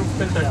bulletproof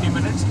till 30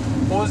 minutes.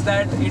 Post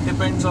that, it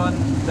depends on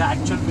the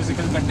actual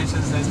physical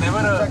conditions. There's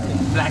never a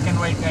black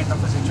and white kind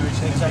of a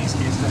situation in these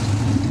cases.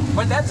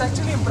 But that's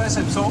actually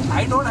impressive. So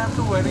I don't have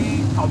to worry.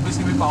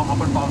 Obviously,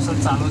 आपण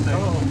पावसात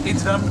चालवतोय.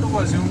 It's dumb to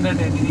assume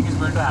that anything is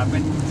going to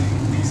happen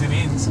in these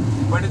rains.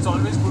 But it's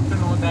always good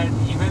to know that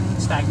even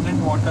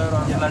stagnant water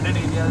or flooded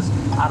areas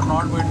are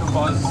not going to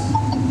cause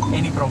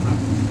any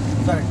problem.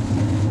 Correct.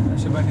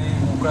 नशिबाने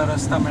मोकळा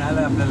रस्ता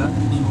मिळाला आपल्याला.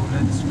 So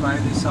let's try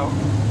this out.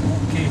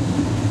 Okay.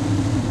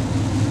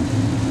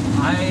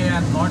 I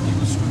am not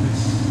used to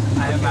this.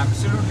 I am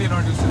absolutely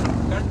not used to it.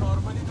 कारण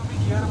normally तुम्ही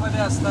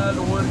गिअरमध्ये असता,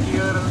 lower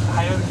gear,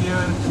 higher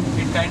gear,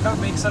 it kind of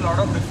makes a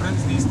lot of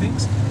difference, these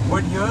things.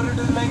 But here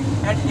it is like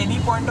at any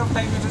point of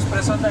time you just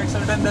press on the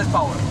accelerator and there's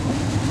power.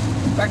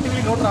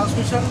 Practically no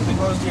transmission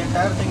because the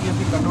entire thing is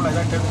being controlled, as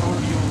I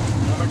told you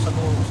moments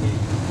ago. Say,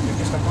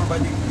 it is controlled by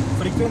the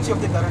frequency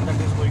of the current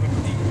that is going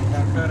into the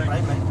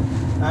drive line.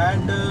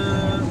 And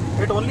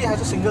it only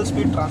has a single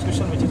speed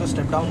transmission, which is a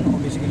step down, or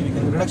basically we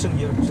can reduction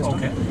gear system.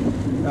 Okay.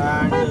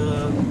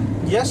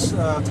 And yes,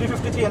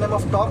 353 Nm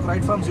of torque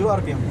right from 0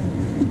 RPM.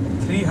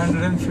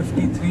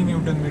 353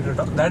 Newton meter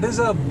torque. That is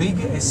a big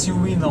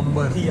SUV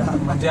number. Yeah.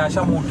 म्हणजे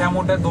अशा मोठ्या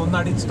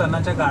 2-2.5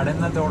 टनाच्या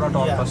गाड्यांना तेवढा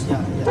torque असतो.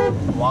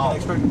 Wow. You can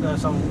expect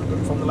some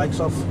from the likes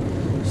of,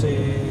 say,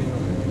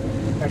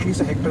 at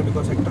least a Hector,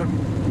 because Hector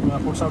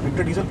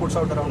diesel puts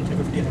out around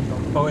 350 Nm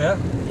torque. Oh yeah?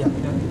 Yeah,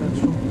 that's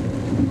true.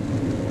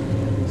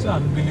 It's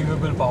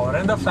unbelievable power,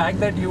 and the fact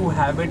that you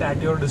have it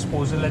at your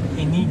disposal at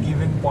any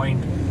given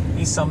point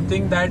is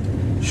something that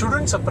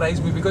shouldn't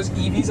surprise me, because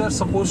EVs are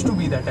supposed to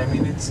be that. I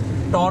mean, it's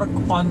torque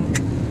on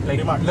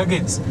like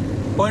luggage.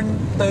 But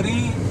tari,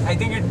 I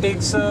think it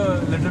takes a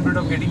little bit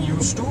of getting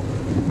used to,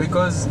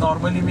 because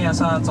normally me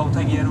asa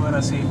चौथा gear वर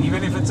असेल,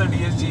 even if it's a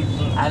DSG,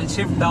 I'll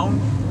shift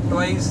down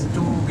twice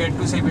to get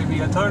to say maybe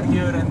a third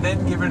gear and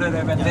then give it a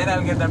rev and then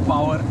I'll get that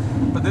power.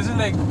 But this is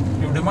like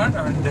you demand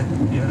and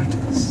here it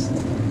is.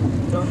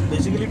 So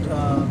basically,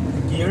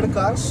 geared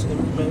cars,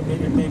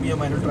 it may be a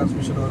manual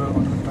transmission or an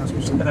automatic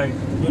transmission. Right.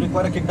 You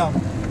require a kick down.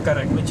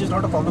 Correct. Which is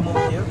not a problem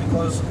over here,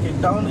 because kick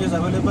down is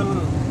available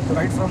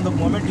right from the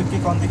moment you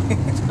kick on the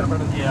accelerator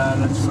pedal. Yeah,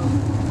 that's true.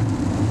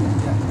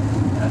 Yeah.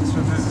 That's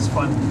true. This is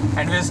fun.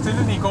 And we're still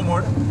in eco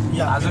mode.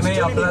 Yeah, we're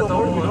still in eco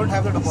mode. We don't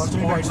have that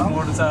opportunity right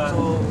now.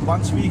 So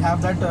once we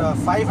have that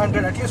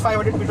 500, at least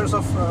 500 meters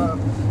of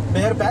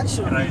bare patch,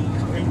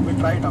 we'll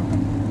try it out.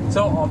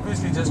 So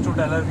obviously, just to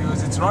tell our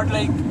viewers, it's not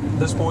like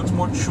the sports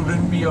mode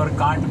shouldn't be or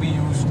can't be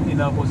used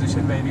in a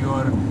position where you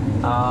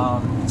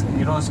are,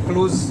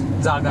 close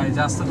जागा आहे,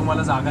 जास्त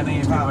तुम्हाला जागा नाही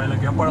आहे फिरवायला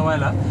किंवा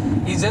पळवायला.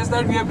 It's just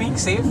that we are being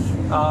safe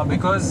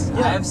because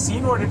I have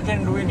seen what it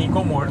can do in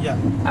eco mode.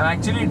 I'm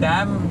actually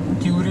damn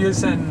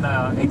curious and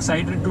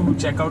excited to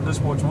check out the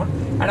sports mode,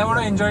 and I want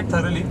to enjoy it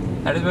thoroughly.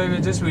 That is why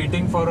we're just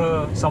waiting for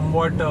a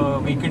somewhat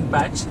weekend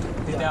patch.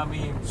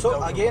 So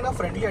again, a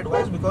friendly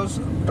advice, because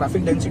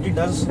traffic density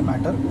does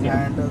matter,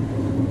 and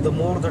the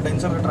more the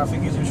denser the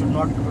traffic is, you should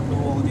not do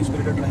all the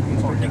spirited driving,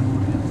 spiriting.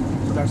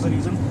 So that's the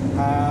reason.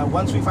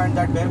 Once we find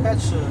that bare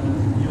patch,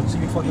 you'll see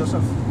it for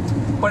yourself.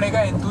 पण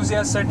एका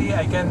enthusiast साठी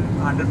I can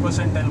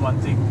 100% tell one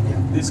thing.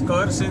 This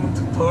KERS in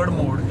third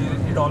mode,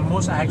 it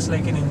almost acts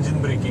like an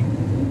engine braking.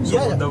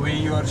 So the way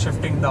you are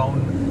shifting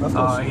down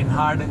in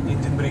hard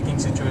engine braking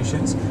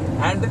situations,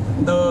 and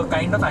the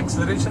kind of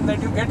acceleration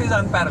that you get is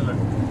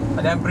unparalleled.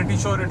 And I'm pretty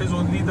sure it is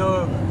only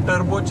the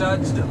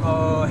turbocharged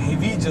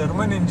heavy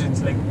German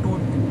engines, like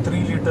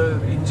 2-3 liter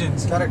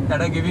engines,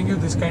 that are giving you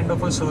this kind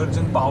of a surge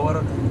in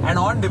power, and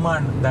on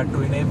demand, that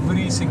too, in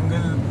every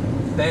single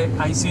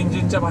IC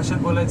engine च्या भाषेत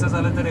बोलायचं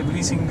झालं तर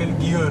every single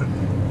gear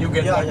you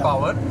get that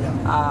power.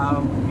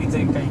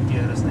 इथे काही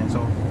gearच नाही,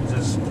 so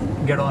just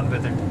get on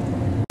with it.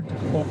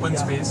 Open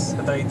space,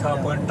 आता इथं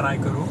आपण ट्राय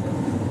करू.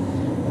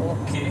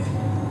 Okay.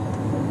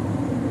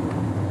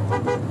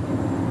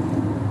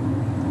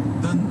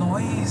 The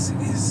noise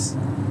is,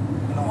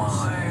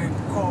 my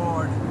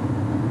god,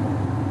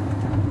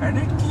 and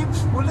it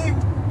keeps pulling.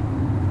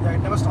 Yeah,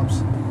 it never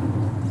stops.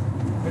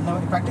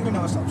 It practically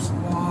never stops.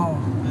 Wow.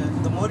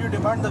 The more you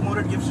demand, the more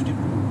it gives you.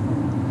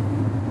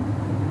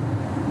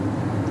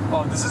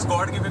 Oh, this is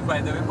God given, by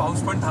the way.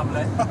 पाऊस पण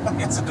थांबलाय.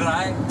 It's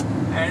dry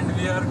and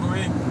we are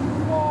going.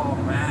 Oh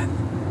man.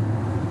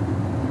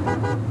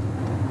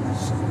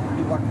 So,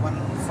 what,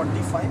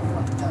 45.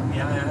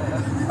 या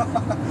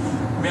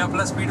मी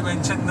आपला speed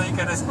mention नाही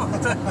करायचं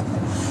होतं,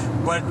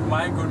 but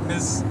my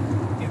goodness,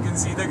 you can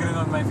see the green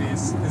on my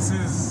face. This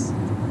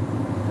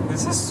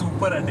is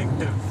super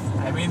addictive.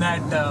 I mean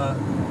at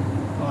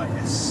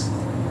yes.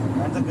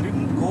 And the grid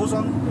goes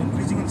on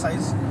increasing in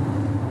size.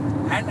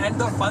 And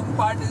the fun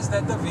part is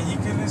that the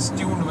vehicle is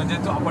tuned. म्हणजे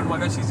तो आपण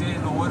मगाशी जे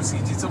lower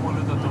CGचं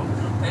बोलत होतो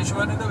त्या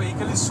हिशोबाने the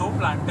vehicle is so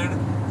planted.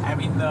 I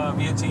mean,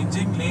 we are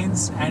changing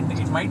lanes and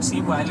it might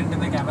seem violent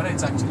in the camera.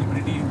 It's actually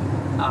pretty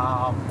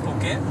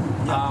okay.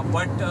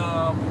 But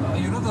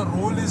you know, the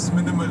roll is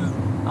minimal.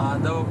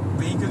 The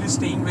vehicle is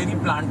staying very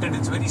planted.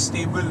 It's very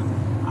stable.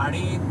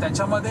 आणि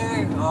त्याच्यामध्ये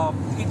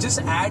it just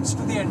adds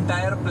to the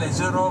entire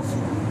pleasure of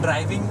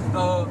driving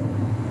a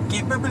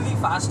capably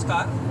fast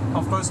car.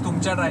 Of course,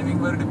 तुमच्या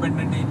ड्रायव्हिंगवर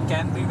dependent. It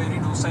can be very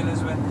डोसाईल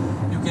as well.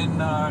 You can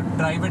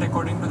drive it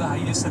according to the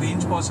highest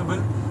range possible.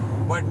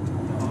 But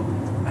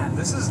man,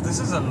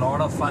 this is a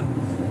lot of fun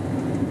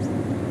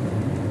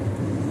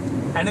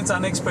and it's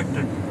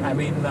unexpected. I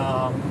mean,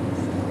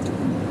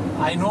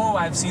 I know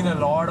I have seen a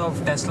lot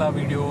of Tesla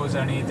videos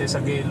आणि ते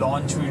सगळे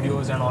launch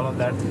videos and all of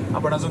that.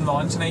 आपण अजून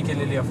launch नाही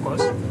केलेली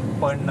of course,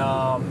 पण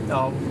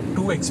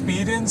to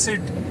experience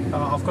it,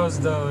 of course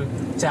the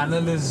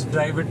channel is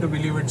drive it to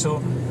believe it.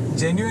 So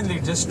genuinely,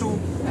 just to,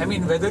 I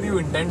mean, whether you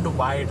intend to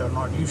buy it or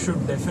not, you should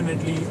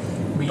definitely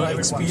be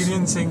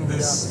experiencing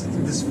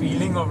this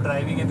feeling of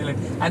driving in the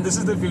electric. And this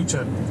is the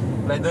future.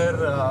 Whether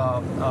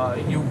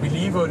you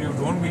believe or you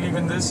don't believe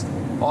in this,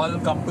 all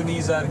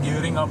companies are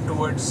gearing up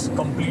towards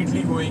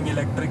completely going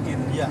electric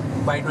in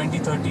by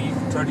 2030,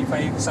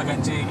 35.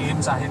 सगळ्यांचे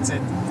aims आहेत.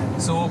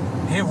 So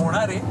हे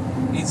होणार आहे.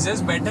 It's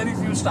just better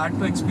if you start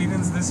to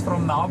experience this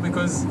from now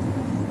because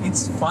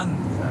it's fun.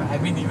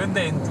 I mean, even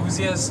the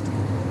enthusiast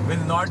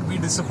will not be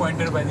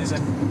disappointed by this.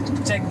 And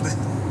check this.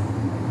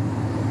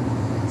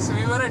 So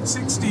we were at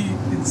 60.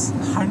 It's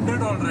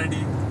 100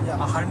 already.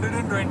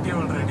 120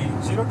 already.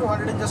 0 to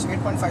 100 in just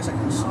 8.5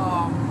 seconds.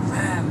 Oh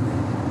man.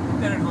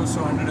 Then it goes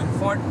to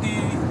 140.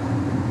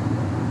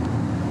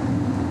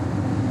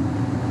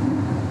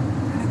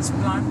 And it's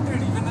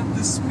planted even at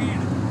this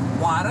speed.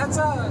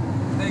 Varacha,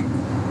 like,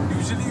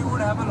 usually you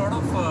would have a lot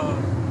of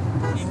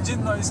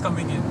engine noise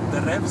coming in,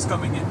 the revs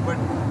coming in,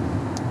 but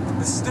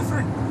this is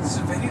different. This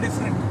is very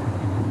different.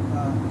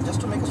 Just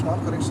to make a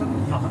small correction,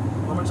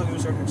 moments ago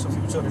you said it's a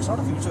future. It's not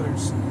a future.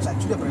 It's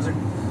actually a present.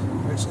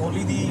 It's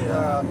only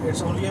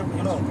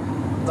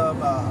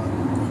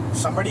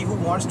somebody who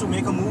wants to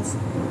make a move,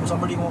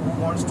 somebody who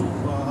wants to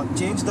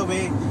change the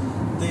way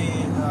they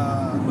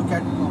look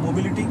at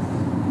mobility.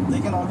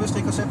 They can always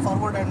take a step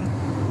forward and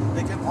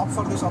they can opt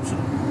for this option.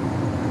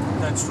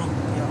 That's true.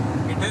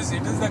 It is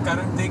the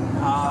current thing.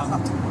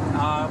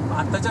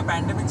 आताच्या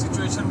pandemic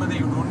सिच्युएशनमध्ये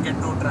you don't get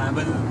to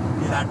travel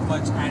that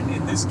much, and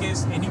in this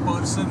case any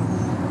person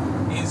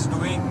who is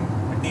doing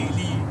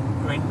daily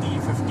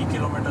 20-50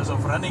 kilometers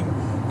of running,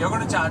 you're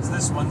going to charge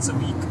this once a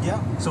week.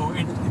 So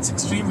it's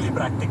extremely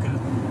practical.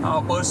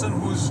 A person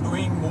who's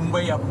doing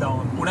Mumbai up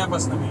down,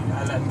 पुण्यापासून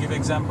I'll give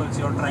examples.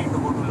 You're trying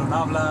to go to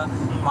Lonavala,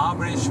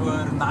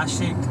 Mahabaleshwar,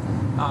 Nashik,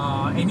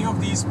 any of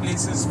these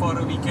places for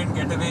a weekend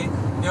getaway,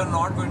 you're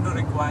not going to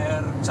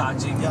require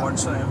charging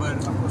whatsoever.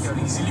 You're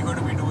easily going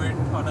to be doing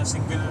it on a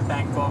single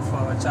tank of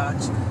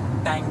charge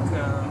tank,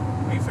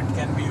 if it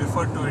can be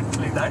referred to it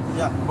like that.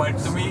 But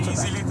तुम्ही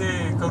easily ते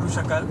करू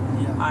शकाल.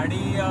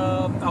 आणि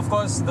of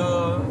course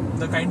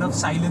the kind of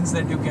silence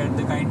that you get,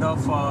 the kind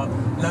of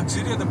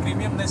luxury or the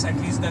premiumness at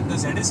least that the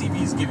ZS EV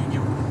is giving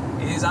you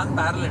is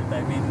unparalleled.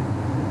 I mean,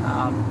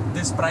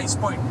 this price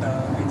point,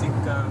 I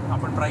think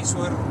आपण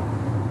प्राइसवर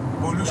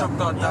बोलू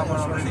शकतो आता आपण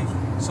already.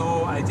 So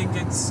I think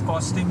it's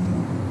costing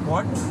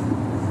what?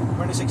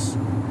 26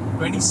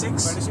 and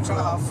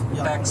a half.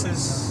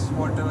 Taxes,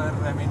 whatever.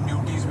 I mean,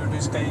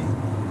 duties काही.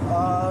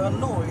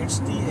 No, it's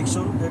the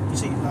ex-showroom. You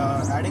see,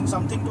 adding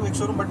something to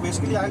ex-showroom, but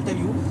basically I'll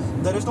tell you,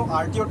 there is no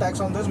RTO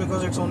tax on this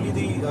because it's only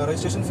the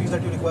registration fees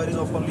that you require is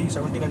of only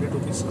 1,700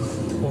 rupees.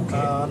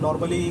 Okay.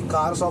 Normally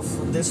cars of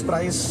this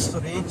price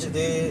range,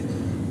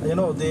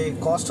 they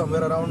cost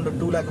somewhere around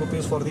 2 lakh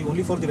rupees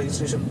only for the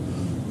registration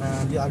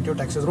and the RTO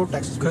taxes, road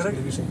taxes.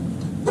 Correct. We say.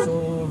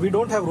 So we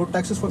don't have road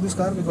taxes for this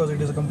car because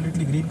it is a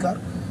completely green car.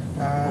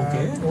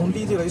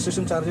 Only the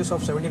registration charges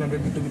of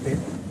 1,700 need to be paid.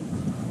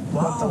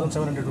 Wow.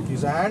 1,700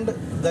 rupees. And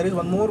there is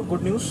one more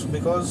good news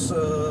because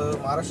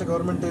Maharashtra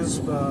government is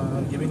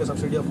giving a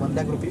subsidy of 1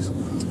 lakh rupees,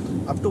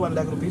 up to 1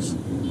 lakh rupees.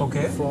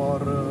 Okay. For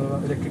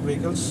electric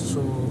vehicles.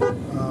 So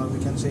we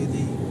can say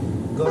the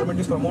government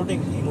is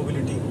promoting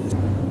e-mobility.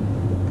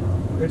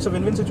 It's a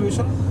win-win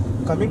situation.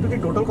 Coming to the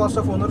total cost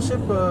of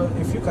ownership,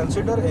 if you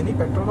consider any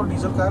petrol or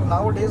diesel car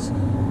nowadays,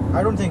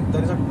 I don't think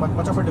there is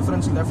much of a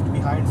difference left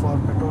behind for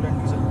petrol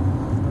and diesel.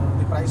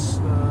 The price,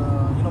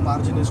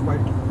 margin is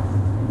quite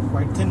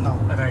thin now.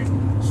 Right.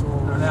 So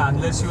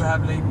unless you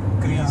have like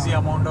crazy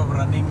amount of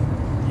running,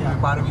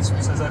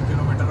 12,000-20,000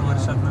 kilometre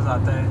वर्षातनं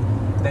जात आहे,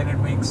 then it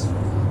makes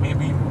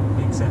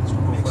sense to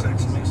go for it.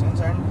 Makes sense.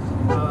 And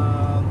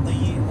the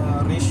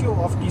ratio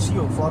of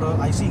TCO for a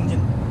IC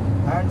engine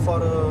and for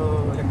a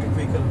electric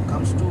vehicle vehicle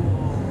comes to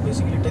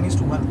basically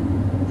 10:1.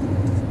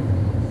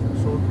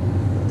 So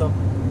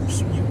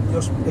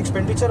your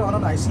expenditure on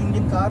an IC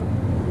engine car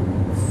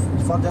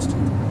for just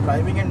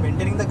driving and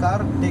maintaining the car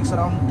takes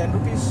around 10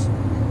 rupees.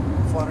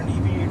 For an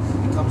EV,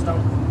 it comes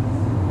down to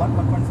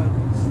 1.5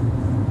 rupees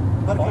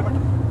per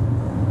kilometer.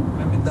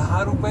 I mean,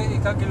 10 रुपये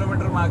एका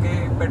kilometre मागे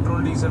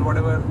petrol diesel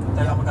whatever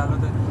त्याला मग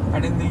घालवतं,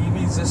 and in the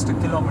EV is just a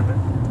kilometer.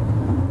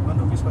 1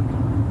 rupees per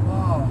kilometer.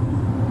 Wow.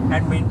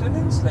 And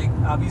maintenance, like,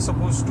 are we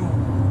supposed to?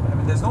 I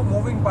mean, there's no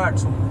moving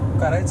parts. So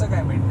करायचं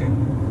काय maintain?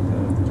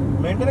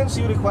 Maintenance,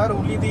 you require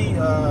only the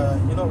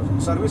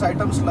service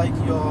items like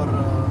your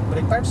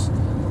brake pads,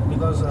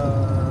 because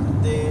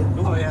they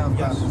do Oh, yeah, of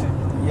course.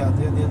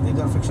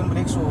 they are friction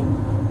brakes, so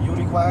you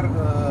require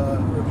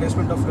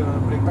replacement of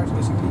brake pads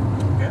basically.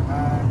 Okay.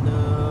 And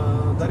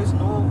there is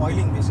no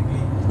oiling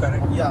basically.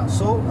 Correct. Yeah,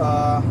 so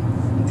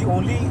the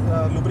only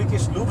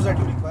lubrication lubes that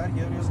you require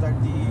here is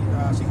that the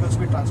single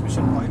speed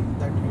transmission oil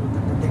that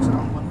takes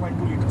around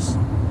 1.2 liters.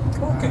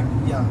 Okay.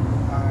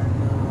 And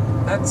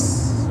That's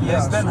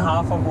less than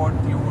half of what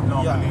you would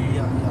normally.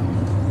 Yeah.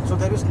 So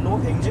there is no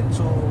engine,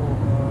 so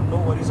no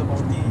worries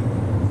about the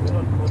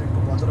no need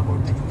to bother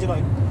about the engine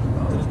oil.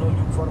 There is no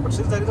lube for. But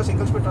since there is a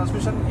single speed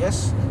transmission,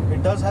 yes,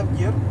 it does have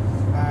gear,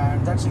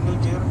 and that single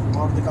gear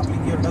or the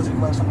coupling gear does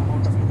require some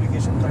amount of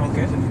lubrication. That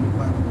Okay. is the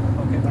require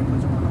that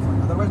much amount of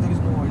oil. Otherwise, there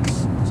is no oils.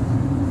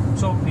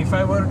 So if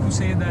I were to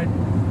say that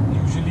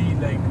usually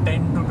like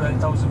 10 to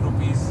 12,000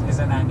 rupees is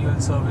an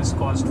annual service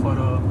cost for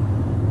a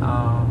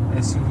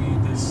SUV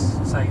this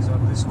size or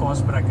this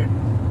cost bracket,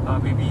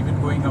 maybe even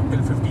going up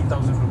till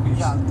 15,000 rupees.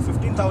 Yeah,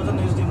 15,000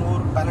 is the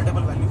more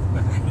palatable value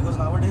because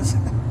nowadays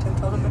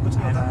 10,000 में कुछ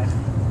नहीं होता.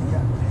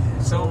 Yeah.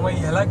 So मग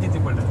ह्याला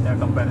किती पडेल त्या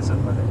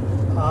comparison मध्ये?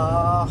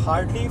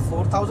 Hardly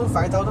 4,000,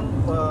 5,000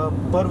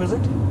 per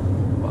visit.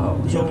 Wow.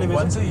 So Yearly visit.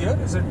 once a year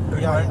is it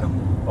required Yeah. to?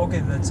 Okay,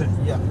 that's it.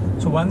 Yeah.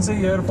 So once a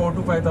year 4,000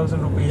 to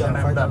 5,000 rupees Yeah, and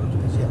I'm 5,000 done.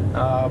 rupees, yeah.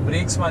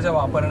 Brakes माझ्या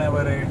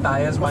वापरण्यावर आहे,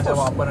 tires Of माझ्या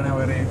course.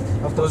 वापरण्यावर आहे.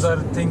 Of Those course. are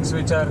things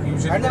which are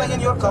usually. And then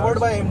again, you're covered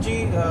by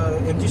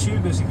MG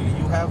Shield basically.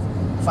 You have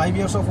 5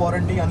 years of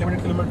warranty,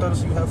 unlimited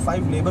kilometers. You have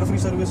 5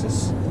 labor-free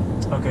services.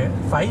 Okay,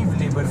 5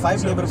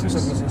 labor-free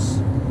services.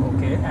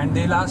 Okay, and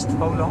they last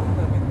how long?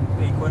 I mean,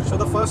 एक वर्ष. So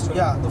the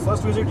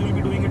first visit you'll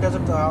be doing it as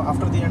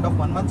after the end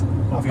of 1 month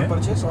after Okay.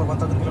 purchase or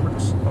 1,000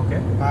 kilometers. Okay.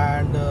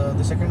 And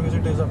the second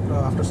visit is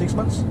after 6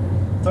 months.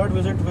 Third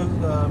visit will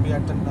be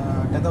at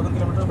 10,000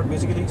 kilometers, but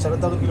basically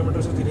 7,000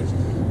 kilometers is the range.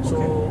 So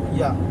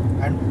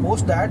and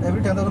post that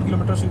every 10,000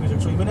 kilometers you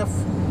visit. So even if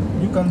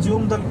you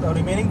consume the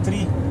remaining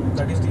 3,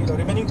 that is the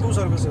remaining 2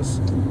 services,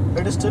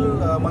 it is still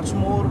much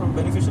more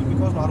beneficial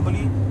because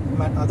normally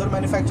other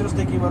manufacturers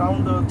they give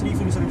around 3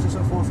 free services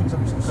or 4 free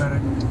services.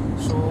 Correct.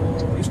 So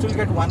you still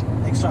get 1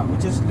 extra,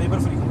 which is labor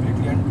free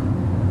completely. And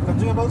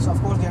consumables,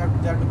 of course, they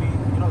have to be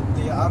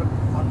they are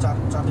on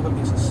chargeable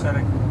basis.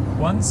 Correct.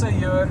 Once a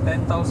year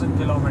 10,000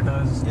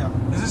 kilometers. Yeah.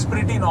 This is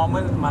pretty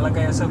normal. मला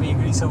काही असं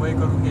वेगळी सवय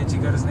करून घ्यायची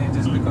गरज नाही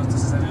just because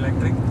this is an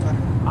electric.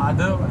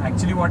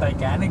 Actually what I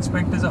can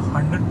expect is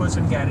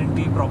 100%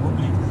 guarantee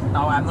probably.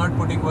 Now I'm not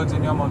putting words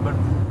in your mouth, but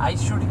I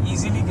should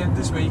easily get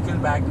this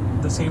vehicle back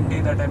the same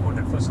day that I put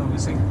it for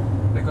servicing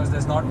because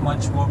there's not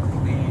much work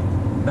to be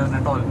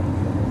done at all.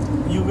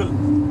 You will.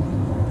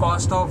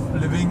 Cost of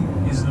living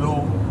is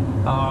low.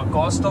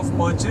 Cost of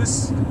purchase,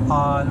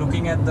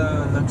 looking at the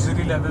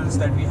luxury levels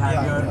that we have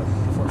here,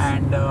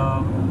 and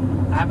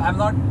I'm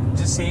not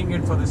just saying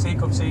it for the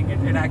sake of saying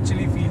it. It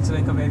actually feels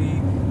like a very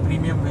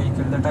premium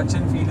vehicle. The touch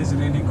and feel is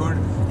really good.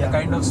 The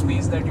kind of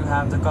space that you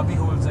have, the cubby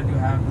holes that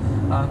you have,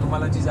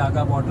 तुम्हाला जी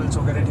जागा bottles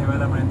वगैरे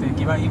ठेवायला मिळते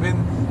किंवा even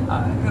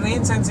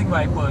rain sensing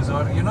wipers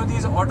और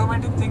these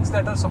automatic things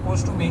that are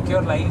supposed to make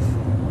your life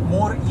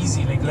more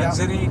easy, like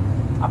luxury.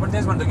 आपण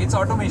तेच म्हणतो की it's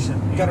automation.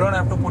 You don't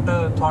have to put a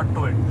thought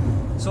to it.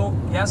 So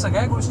या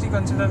सगळ्या गोष्टी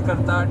कन्सिडर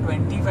करता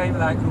 25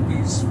 lakh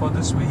rupees for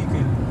this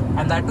vehicle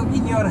and that too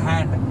in your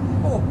hand.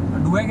 Oh,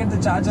 do I get the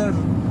charger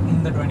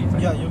in the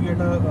 25? Yeah, you get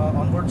a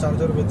onboard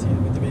charger with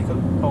the vehicle.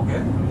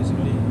 Okay.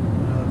 Basically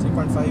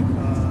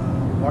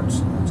 3.5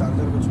 watts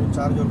charger which will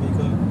charge your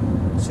vehicle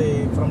say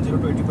from 0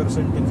 to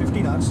 80% in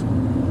 15 hours.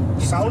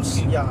 Sounds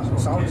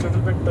a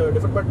little bit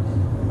different,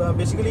 but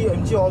basically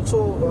MG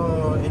also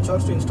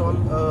ensures to install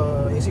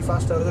AC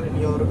fast charger in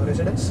your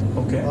residence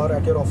or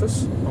at your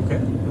office.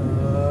 Okay.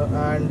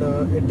 And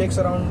it takes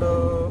around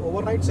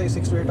overnight say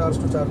 6 to 8 hours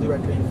to charge the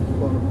battery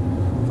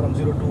from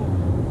 0 to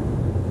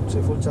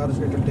say full charge.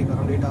 It will take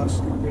around 8 hours.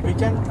 We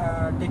can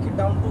take it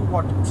down to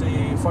what,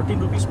 say 14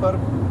 rupees per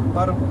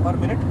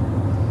minute.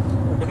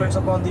 Depends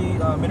upon the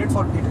minute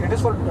for it. It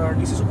is for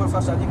DC super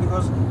fast charging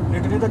because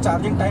literally the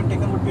charging time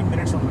taken would be in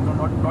minutes only,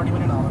 not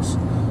even in hours.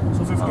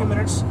 So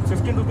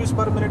 15 rupees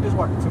per minute is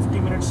what? 50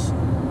 minutes,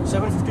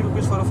 750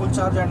 rupees for a full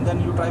charge, and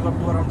then you drive up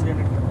to around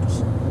 300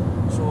 kilometers.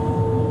 So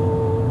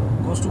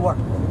goes to what?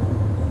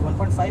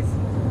 1.5?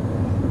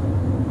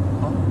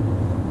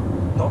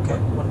 Okay.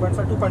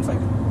 1.5,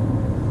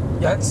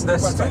 2.5. That's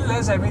still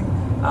less. I mean,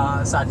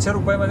 700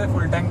 रुपयामध्ये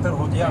full tank तर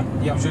होत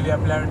नाही. Usually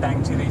आपल्या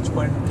टँकची range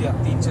पण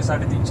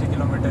 300-350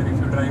 kilometre.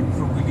 If you drive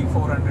फ्रुगली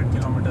 400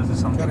 kilometres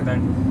is something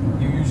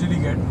that you usually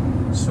gate.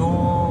 So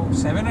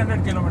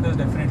 700 kilometres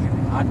definitely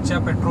नाही. आजच्या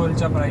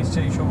पेट्रोलच्या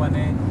प्राईसच्या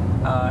हिशोबाने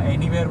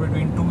anywhere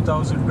between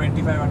 2000,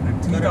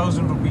 2500,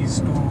 3000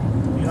 rupees to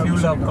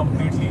fuel up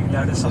completely.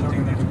 That is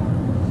something that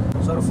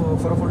so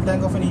for a full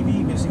tank of an EV,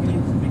 basically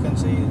we can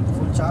say the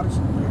full charge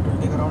it will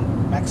take around,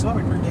 maximum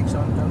it will take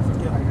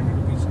 750 or 900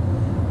 rupees,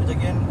 which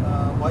again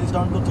boils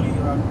down to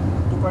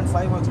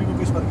 2.5 or 3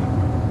 rupees per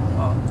kilometer.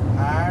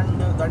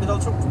 And that is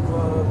also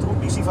through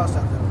DC fast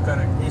charger.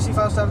 Correct. AC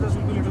fast chargers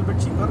will be a little bit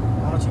cheaper,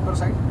 on a cheaper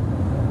side.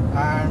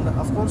 And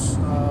of course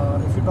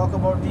if you talk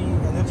about the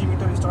energy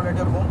meter installed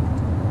at your home,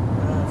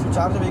 if you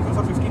charge a vehicle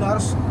for 15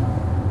 hours,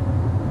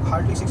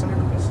 hardly 600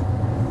 rupees.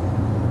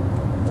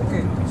 Okay.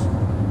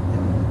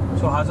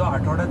 सो हा जो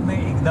आठवड्यातनं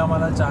एकदा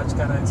मला charge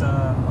करायचा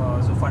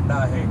जो फंडा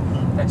आहे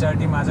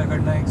त्याच्यासाठी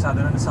माझ्याकडनं एक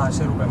साधारण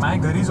 600 रुपये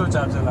माझ्या घरी जो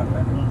चार्जर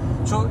लागला.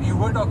 So you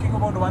were talking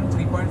about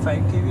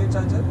 3.5 kVA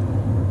charger.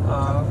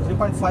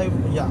 3.5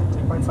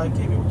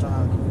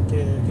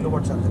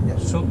 kilowatt charger.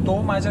 Yes. सो तो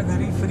माझ्या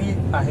घरी फ्री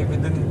आहे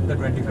within the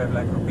 25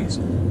 lakh rupees.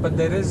 But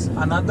there is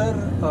another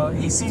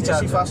AC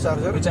charger, fast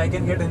charger, which I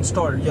can get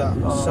installed.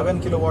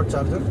 7 kilowatt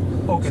charger.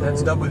 Okay, so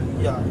that's double.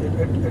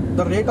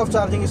 The rate of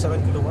charging is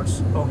 7 kilowatts.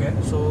 Okay.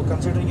 So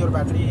considering your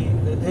battery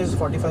is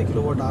 45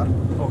 kilowatt hour.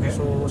 Okay.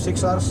 So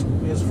 6 hours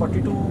is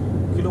 42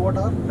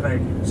 kilowatt hour.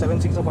 Right.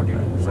 7 6 or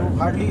 42. So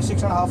hardly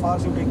 6.5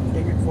 hours you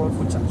take it for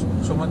full charge.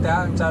 So मग त्या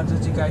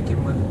चार्जरची काय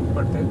किंमत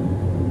पडते?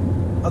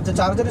 The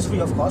charger is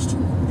free of cost.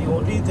 The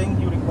only thing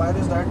you require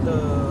is that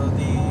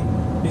the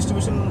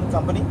distribution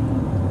company,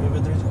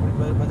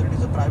 whether it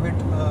is a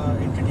private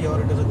entity or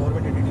it is a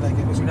government entity like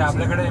MSC. म्हणजे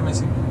आपल्याकडे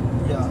MSC.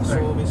 Yeah. So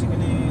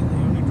basically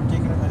you need to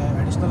take an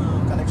additional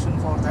connection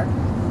for that.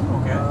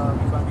 Okay.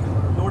 We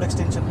can load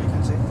extension we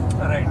can say.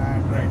 Right.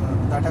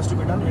 And that has to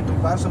be done. It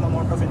requires some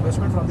amount of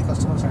investment from the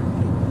customer side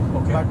only.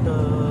 Okay. But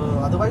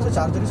otherwise the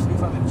charger is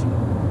free from MG.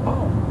 Oh.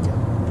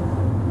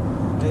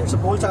 Yeah. It's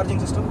a pole charging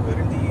system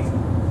wherein the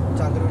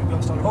charger will be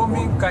installed. हो,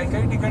 मी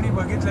काही ठिकाणी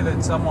बघितलेले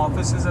आहेत. सम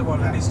offices have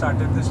already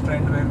started this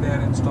trend where they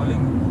are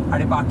installing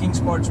आणि parking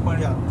spots पण.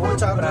 Pole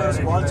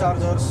chargers, wall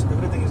chargers,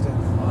 everything is there.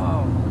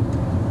 Wow.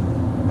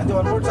 And the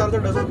onboard charger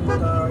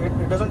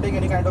it doesn't take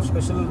any kind of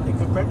special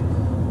equipment.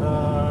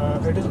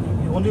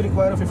 You only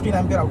require a 15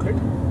 ampere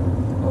outlet.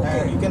 Okay.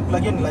 And you can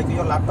plug in like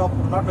your laptop,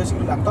 not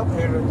basically laptop,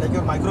 like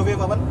your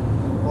microwave oven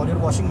or your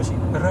washing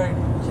machine. Right.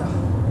 Yeah.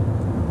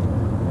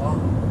 Wow.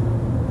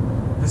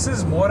 This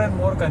is more and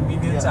more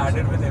convenience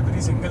added with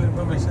every single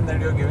information that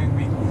you're giving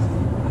me.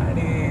 And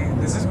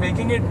this is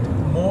making it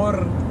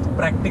more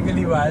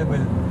practically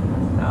viable.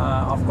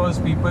 Of course,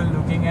 people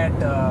looking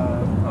at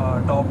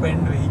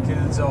top-end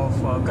vehicles of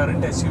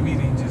current SUV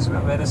ranges,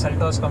 where a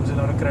Seltos comes in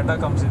or a Creta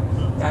comes in,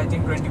 I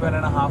think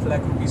 21.5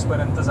 lakh rupees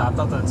पर्यंत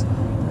जातातच.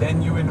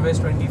 Then you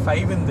invest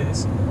 25 in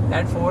this.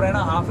 That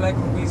 4.5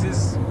 lakh rupees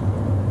is,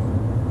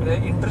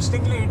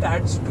 interestingly, it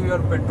adds to your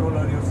petrol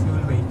or your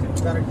fuel vehicle.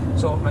 Correct.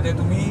 So म्हणजे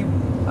तुम्ही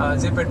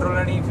जे petrol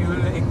आणि fuel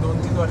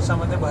 1-2-3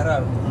 वर्षामध्ये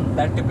भराल,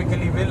 that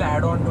typically will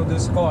add on to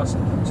this cost.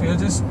 So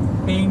you're just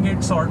paying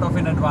it sort of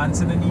in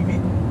advance in an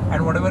EV,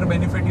 and whatever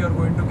benefit you're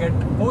going to get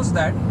post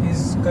that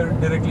is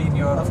directly in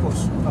your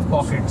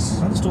pockets.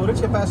 And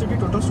storage capacity,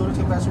 total storage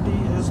capacity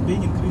is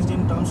being increased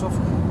in terms of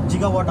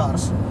gigawatt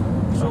hours.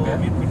 So Okay.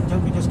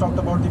 we just talked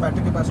about the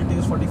battery capacity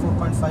is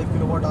 44.5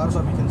 kilowatt hours,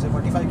 or we can say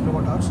 45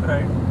 kilowatt hours.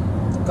 Right.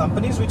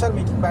 Companies which are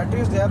making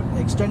batteries, they are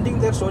extending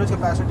their storage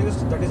capacities,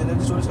 that is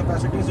energy storage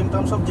capacities, in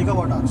terms of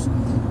gigawatt hours.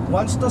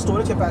 Once the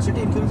storage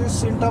capacity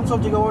increases in terms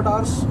of gigawatt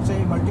hours, say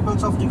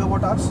multiples of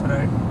gigawatt hours,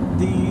 Right.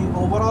 the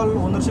overall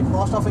ownership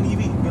cost of an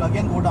EV will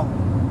again go down.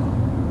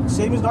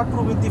 Same is not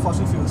true with the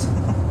fossil fuels.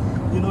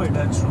 You know it.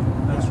 That's true.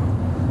 That's true.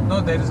 No,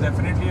 there is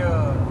definitely a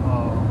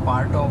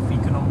part of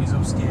economies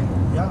of scale.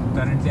 Yeah.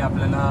 Currently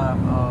आपल्याला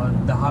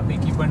 10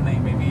 पैकी पण नाही,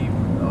 may be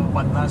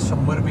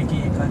 50-100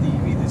 पैकी एखादी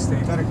EV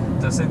दिसते. Correct.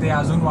 जसे ते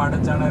अजून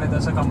वाढत जाणार आहे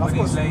तसं companies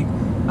course. Like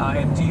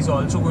MG is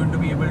also going to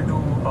be able to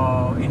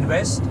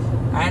invest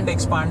and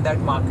expand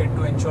that market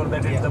to ensure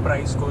that the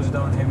price goes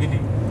down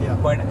heavily.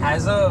 Yeah. But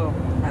as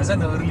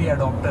an early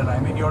adopter, I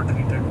mean, you're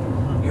treated.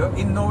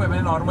 In no वे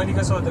म्हणजे normally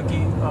कसं होतं की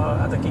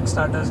आता kick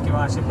starters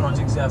किंवा असे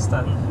projects जे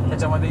असतात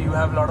त्याच्यामध्ये you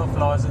have lot of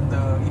flaws in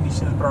the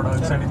initial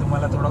products आणि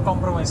तुम्हाला थोडं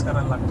कॉम्प्रोमाइज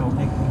करायला लागतो.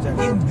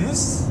 In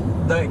this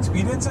the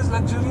experience is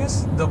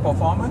luxurious, the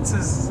performance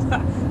is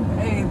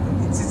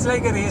it's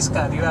like a race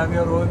car. You have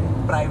your own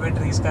private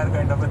race car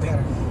kind of a thing,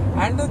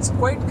 and it's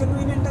quite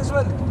convenient as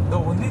well. The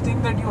only thing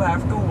that you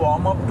have to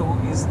warm up to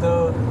is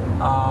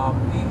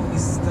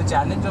the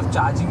challenge of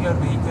charging your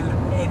vehicle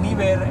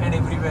anywhere and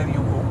everywhere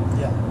you go.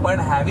 Yeah.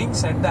 But having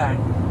said that,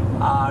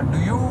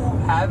 do you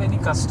have any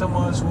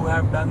customers who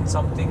have done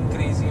something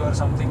crazy or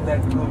something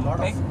that you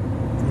like?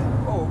 Yeah.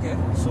 Oh, okay.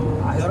 So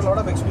there are a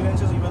lot of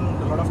experiences, even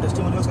a lot of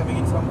testimonials coming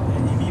in from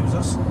EV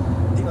users.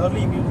 The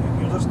early EV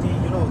users,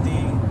 the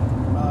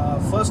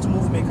first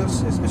move makers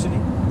especially,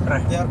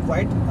 Right. They are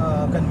quite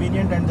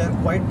convenient and they are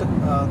quite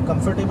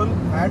comfortable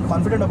and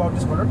confident about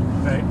this product.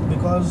 Right.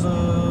 Because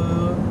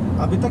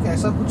अभी तक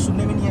ऐसा कुछ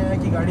सुनने में नहीं आया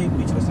कि गाड़ी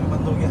बीच रास्ते में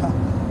बंद हो गया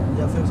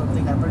या फिर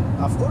something happened.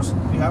 Of course,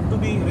 you have to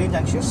be range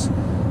anxious,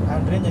 and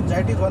range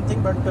anxiety is one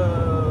thing, but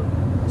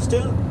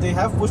still they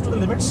have pushed to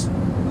the limits.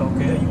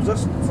 Okay. The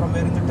users from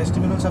where the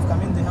testimonials have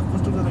come in, they have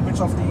pushed to the limits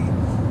of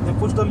they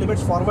pushed the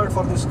limits forward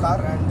for this car,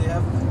 and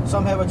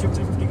some have achieved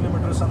 350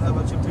 kilometers, some have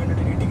achieved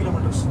 380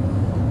 kilometers.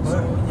 So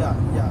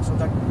so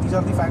these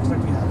are the facts that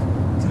we have.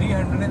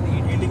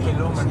 380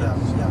 kilometers.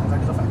 Yeah,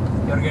 that is a fact.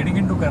 You're getting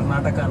into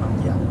Karnataka now.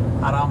 Yeah.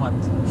 Aramat.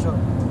 Sure.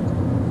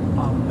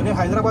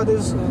 Hyderabad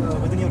is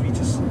within your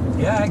reaches.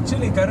 Yeah,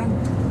 actually, Karan,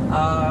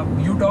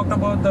 you talked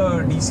about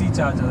the DC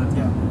charger.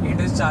 Yeah. It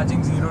is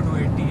charging 0 to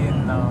 80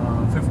 in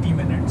 50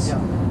 minutes. Yeah.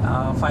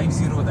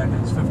 50, that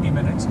is 50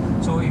 minutes.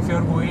 So if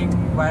you're going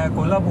via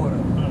Kolhapur,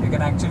 you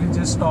can actually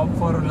just stop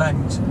for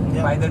lunch.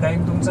 Yeah. By the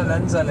time तुमचा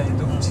lunch झालाय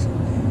तुमची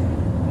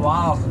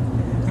wow,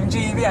 तुमची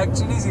EV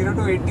actually 0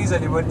 to 80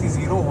 झाली, but ती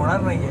 0 होणार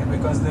नाहीये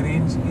because the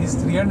range is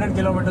 300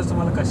 kilometers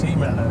तुम्हाला कशीही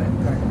मिळणार आहे.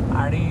 Correct.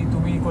 आणि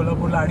तुम्ही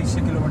कोल्हापूरला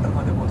 250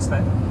 किलोमीटरमध्ये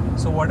पोहोचताय.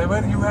 So whatever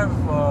you have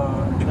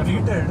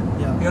depleted,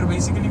 Yeah. you're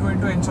basically going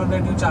to ensure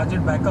that you charge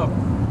it back up.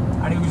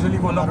 आणि usually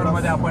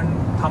कोल्हापूरमध्ये आपण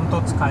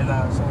थांबतोच खायला.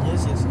 So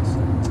Yes.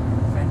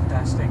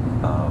 fantastic.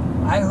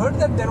 I heard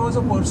that there was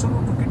a person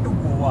who took it to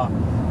Goa.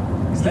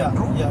 Is that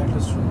true? Yeah, it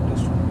is true.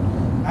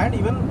 And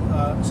even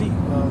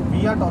we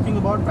are talking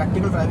about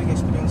practical driving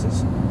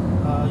experiences.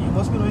 You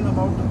must be knowing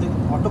about the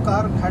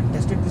Autocar had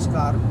tested this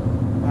car,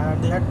 and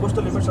they had pushed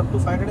the limits up to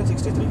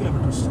 563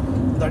 kilometers.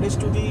 That is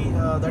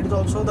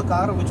also the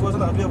car which was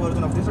an earlier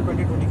version of this, a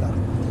 2020 car.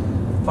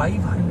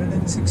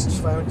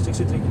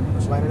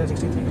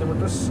 563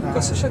 kilometers.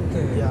 कसं शक्य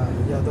आहे? Yeah.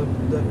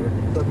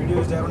 The video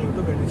is there on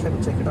YouTube, and you can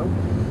check it out.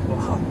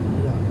 Wow.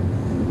 Yeah.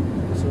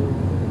 So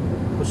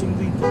pushing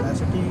the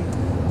capacity,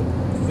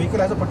 the vehicle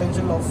has a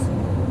potential of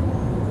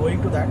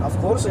going to that. Of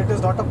course, it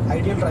is not an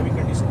ideal driving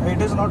condition.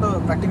 It is not a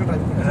practical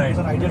driving condition. Right. It is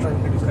an ideal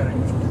driving condition. Correct.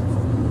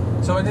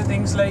 So when the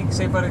things like,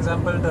 say for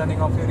example,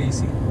 turning off your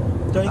AC,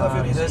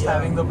 just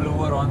having the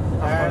blower on,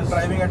 and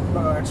driving at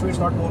speeds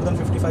not more than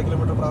 55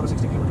 km per hour,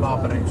 60 km per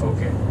hour.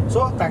 Okay.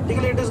 So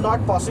practically, it is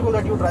not possible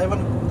that you drive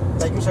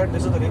like you said,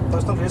 this is a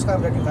personal race car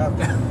that you have,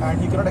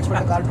 and you cannot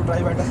expect a car to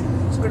drive at a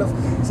speed of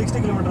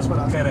 60 kilometers per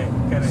hour. Correct.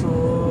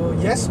 So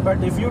yes,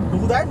 but if you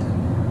do that,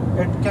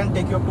 it can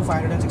take you up to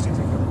 563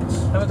 kilometers.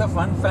 Now, the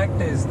fun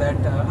fact is that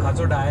हा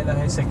जो dial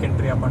आहे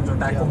secondary आपण जो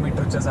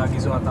टॅकोमीटरच्या जागी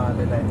जो आता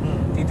आलेला आहे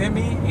तिथे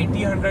मी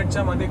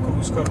 80-100च्या मध्ये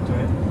क्रूज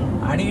करतोय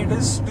आणि it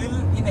is steel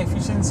in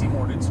efficiency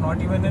mode, it's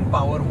not even in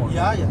power mode.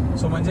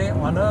 सो म्हणजे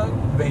on a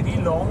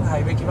very long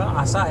highway किंवा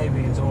असा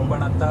हायवे जो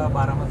आपण आता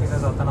बारामतीला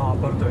जाताना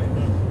वापरतोय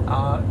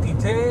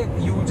तिथे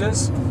you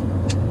just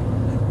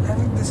I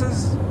think this is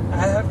I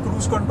have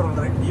cruise control,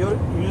 right? You're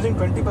using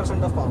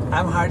 20% of power.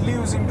 I'm hardly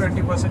using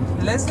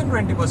 20%, less than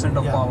 20%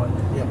 of power.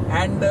 Yeah.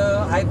 And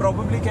I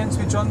probably can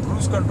switch on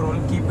cruise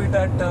control, keep it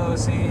at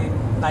say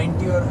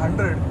 90 or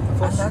 100,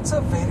 and that's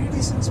a very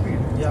decent speed.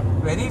 Yeah.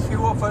 Very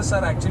few of us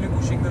are actually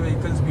pushing the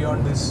vehicles beyond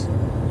this.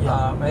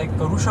 म्हणजे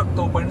करू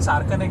शकतो पण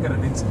सारखं नाही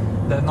करत. It's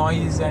the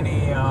noise आणि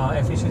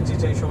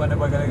एफिशियन्सीच्या हिशोबाने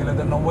बघायला गेलं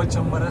तर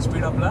 90-100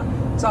 स्पीड आपला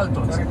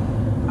चालतोच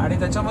आणि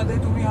त्याच्यामध्ये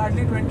तुम्ही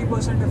hardly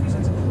 20%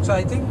 efficiency. So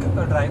I think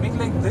driving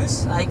like this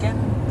I can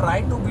try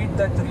to beat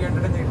that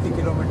 380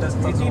 kilometers.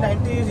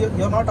 80-90 is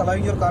you're not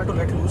allowing your car to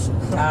let loose.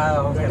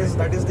 Okay.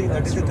 That is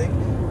the thing.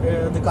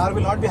 The car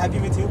will not be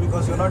happy with you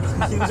because you're not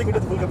using it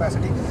at full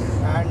capacity.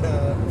 And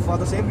for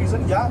the same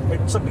reason,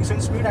 it's a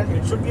decent speed and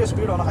it should be a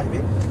speed on a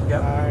highway.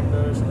 Yeah. And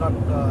should not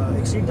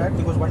exceed that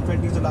because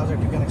 120 is the last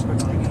that you can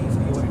expect on any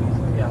free or any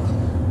highway. Yeah.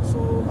 So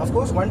of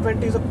course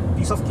 120 is a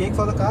piece of cake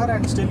for the car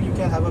and still you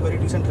can have a very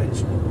decent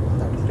range.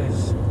 That is.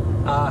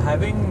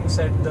 Having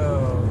set the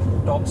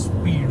top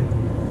speed,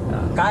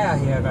 काय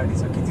आहे या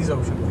गाडीचं, किती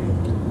जाऊ शकते?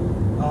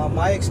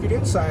 My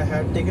experience, I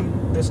had taken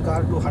this car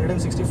to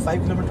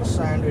 165 kilometers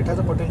and it has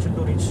a potential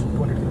to reach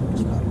 200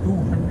 kilometers per hour.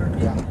 200?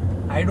 Yeah.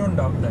 I don't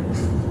doubt that.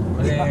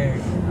 म्हणजे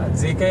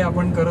जे काही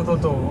आपण करत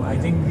होतो I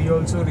think we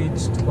also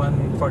reached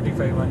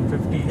 145,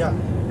 150.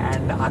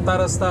 And आता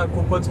रस्ता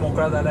खूपच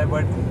मोकळा झालाय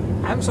but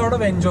I am sort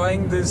of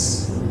enjoying this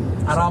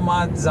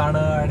आरामात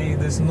जाणं आणि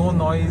this no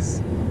noise.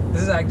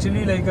 This is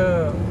actually like a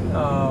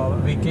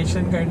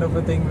vacation kind of a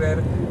thing wear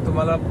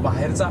तुम्हाला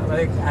बाहेरचा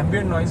like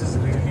ambient noise is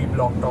really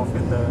blocked of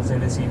in the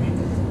ZSEV.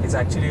 It's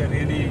actually a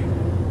really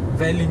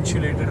well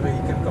insulated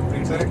vehicle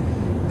completely.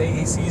 The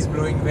AC is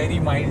blowing very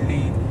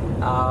mildly.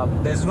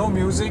 There's no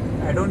music.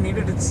 I don't need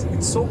it.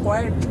 It's so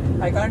quiet.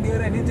 I can't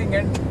hear anything,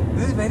 and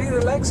this is very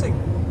relaxing.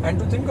 And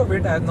to think of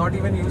it, I have not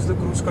even used the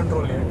cruise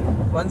control yet.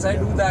 Once I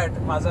do that,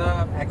 माझा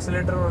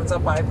acceleratorवरचा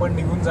पाय पण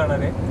निघून जाणार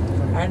आहे.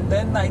 And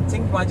then I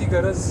think माझी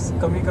गरज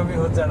कमी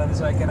होत जाणार आहे.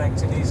 So I can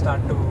actually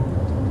start to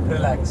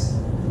relax.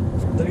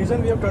 The reason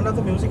we have turned on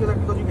the music is that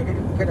because you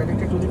get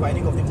addicted to the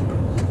whining of the motor.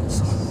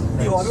 So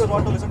you always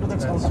want to listen to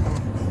that sound.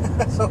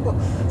 So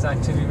it's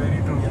actually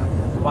very true.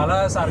 मला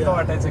सारखं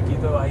वाटायचं की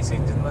तो आयसी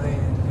इंजिनमध्ये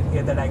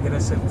get that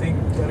aggressive thing.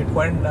 Correct.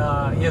 When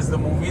yes,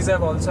 the movies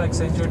have also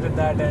accentuated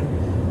that, and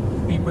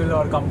people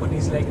or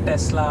companies like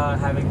Tesla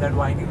having that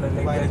whining,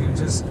 like that you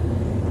just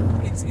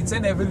it's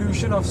an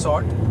evolution of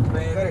sort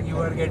where Correct. you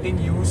are getting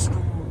used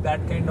to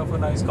that kind of a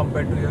noise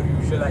compared to your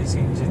usual IC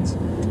engines.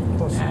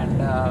 And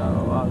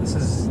wow, this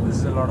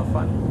is a lot of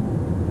fun.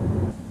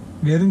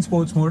 We are in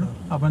sports mode.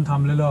 आपण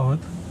थांबलेलो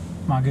आहोत.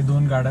 मागे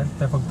 2 गाड्या आहेत,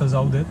 त्या फक्त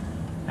जाऊ देत.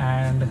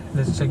 And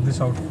let's check this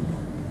out.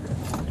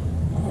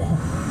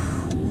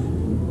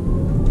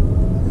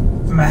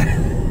 Man,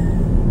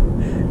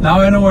 now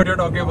I know what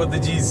you're talking about, the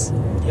G's.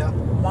 Yeah.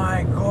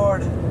 My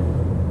God,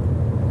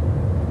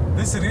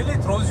 this really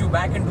throws you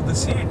back into the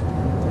seat,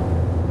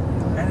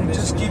 and it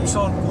just keeps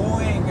on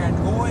going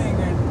and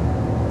going and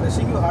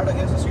pressing you hard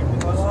against the seat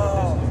because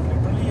Wow. it is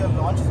literally a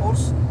launch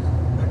force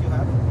that you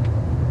have.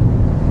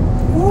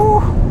 Woo.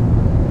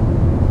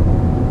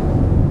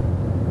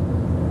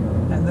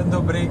 And then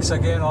the brakes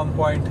again on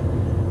point.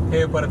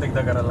 हे परत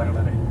एकदा करायला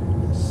लागणार आहे.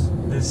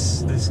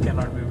 This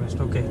cannot be missed.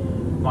 Okay,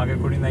 मागे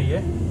कोणी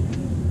नाहीये.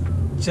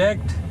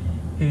 Checked.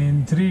 In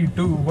 3,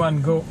 2, 1,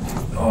 go.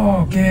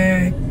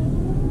 Okay.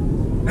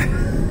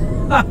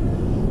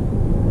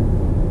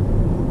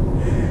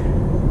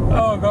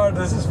 Oh God,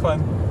 this is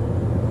fun.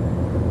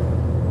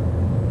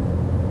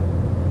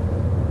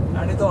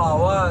 आणि तो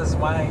आवाज,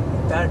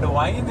 that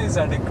whine is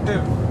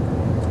addictive.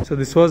 So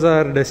this was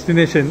our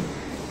destination.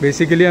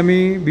 Basically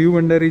आम्ही बीव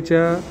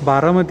भंडारीच्या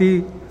बारामती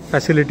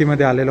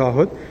फॅसिलिटीमध्ये आलेलो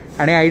आहोत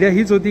आणि आयडिया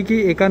हीच होती की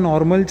एका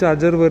नॉर्मल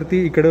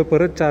चार्जरवरती इकडं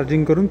परत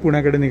चार्जिंग करून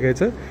पुण्याकडे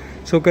निघायचं.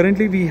 So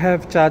currently we have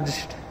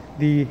charged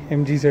the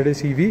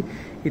MG-ZS EV.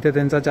 इथं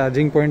त्यांचा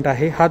चार्जिंग पॉईंट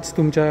आहे, हाच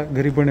तुमच्या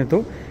घरी पण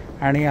येतो.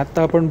 आणि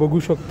आत्ता आपण बघू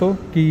शकतो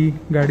की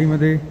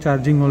गाडीमध्ये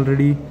चार्जिंग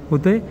ऑलरेडी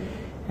होते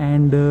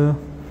and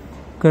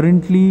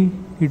currently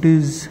it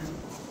is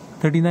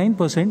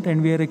 39%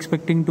 and we are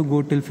expecting to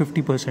go till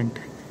 50%.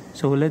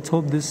 So let's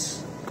hope this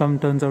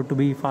turns out to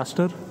be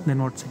faster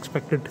than what's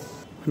expected.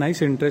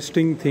 Nice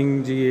interesting thing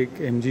जी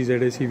एक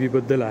MG-ZS EV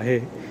बद्दल आहे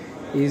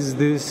is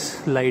this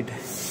light.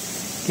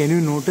 Can you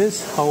notice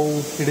how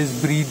it is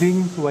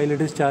breathing while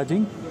it is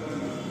charging?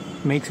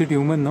 Makes it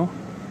human, no?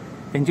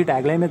 त्यांची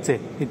टॅगलाईनच आहे,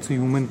 it's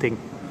human thing.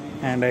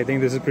 And I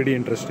think this is pretty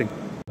interesting.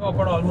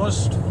 आपण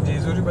almost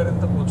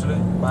जेजुरीपर्यंत पोहोचलोय.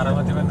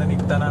 बारामतीपर्यंत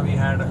निघताना we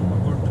had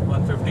good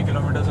 150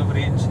 kilometres of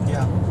range.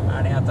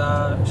 आणि आता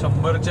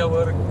 100च्या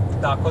वर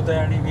दाखवतोय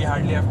आणि we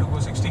hardly have to go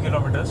 60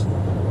 kilometres.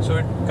 So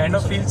it kind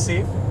of feel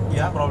safe.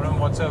 Problem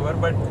व्हॉट्सएव्हर.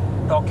 But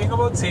talking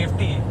about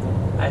safety,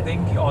 I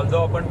think although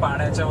आपण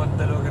पाण्याच्या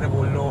बद्दल वगैरे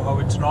बोललो, हाऊ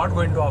it's not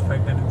going to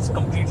affect and it's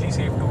completely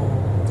safe to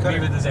be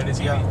with the ZS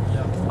EV.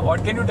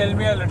 What can you tell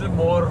me a little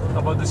more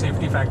about the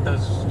safety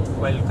factors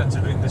while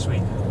considering this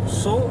week?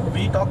 So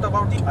we talked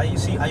about the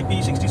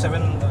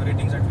IP67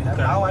 ratings that we have.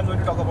 Now I'm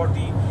going to talk about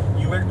the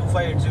UL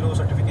 2580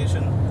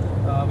 certification,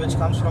 which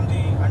comes from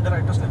the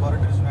Underwriters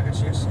Laboratories, United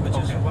States, which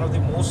is one of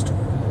the most,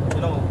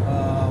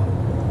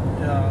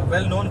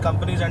 well-known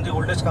companies and the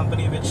oldest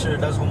company which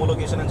does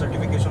homologation and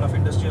certification of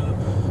industrial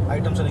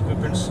items and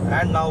equipments,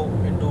 and now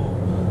into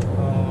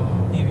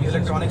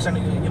electronics and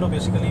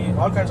basically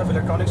all kinds of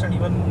electronics and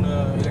even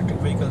electric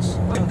vehicles.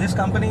 So this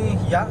company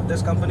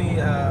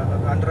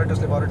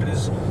Underwriters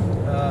Laboratories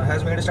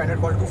has made a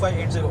standard called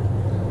 2580,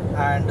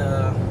 and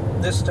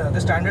this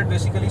standard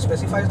basically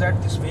specifies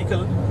that this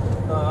vehicle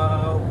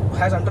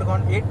has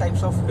undergone 8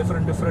 types of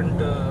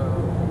different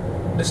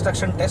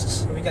destruction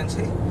tests, we can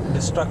say.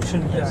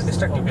 Destruction tests. Yeah,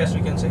 destructive tests,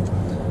 we can say.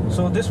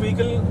 So this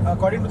vehicle,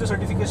 according to the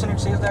certification,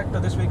 it says that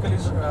this vehicle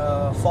is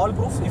fall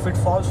proof. If it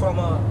falls from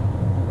a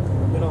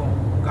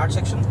guard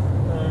section,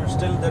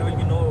 still there will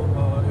be no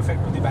effect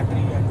to the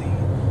battery and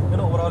the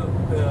overall.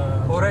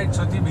 Alright,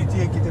 so ती भीती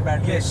आहे की ते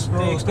battery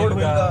explode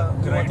होईल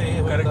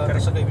का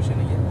तसं काही विषय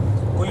नाही आहे.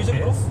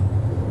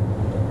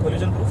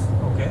 Collision proof.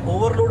 Okay.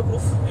 Overload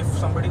proof. If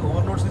somebody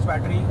overloads this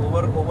battery,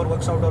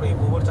 overworks out or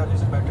overcharges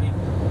this battery,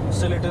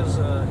 still it is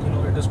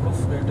it is proof.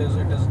 It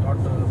is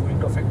not going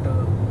to affect.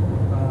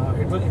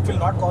 It will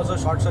not cause a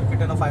short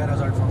circuit and a fire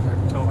hazard from that.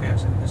 Okay.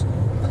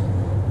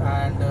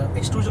 And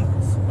extrusion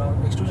proof.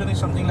 Extrusion is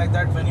something like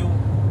that when you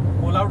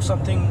pull out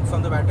something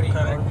from the battery.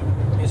 Correct.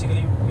 Or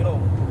basically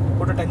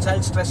put a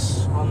tensile stress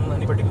on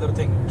any particular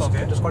thing.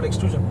 Okay. It is called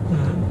extrusion.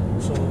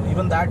 So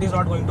even that is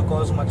not going to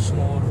cause much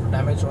more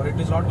damage, or it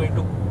is not going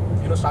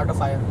to start a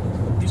fire.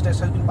 This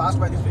test has been passed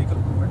by this vehicle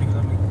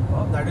particularly.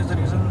 That is the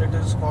reason it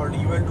is called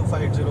UL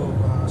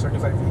 2580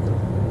 certified vehicle.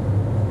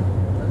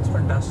 That's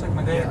fantastic.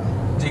 म्हणजे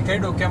जे काही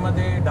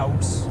डोक्यामध्ये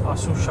doubts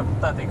असू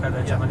शकतात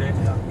एखाद्याच्यामध्ये,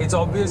 it's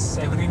obvious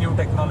every new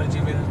technology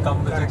will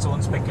come with its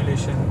own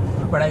speculation.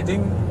 But I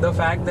think the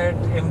fact that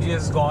MG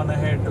has gone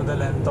ahead to the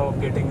length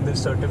of getting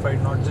this certified,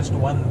 not just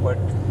one but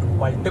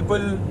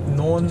multiple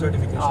known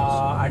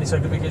and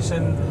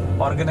certification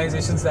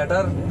organizations that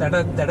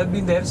have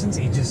been there since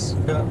ages.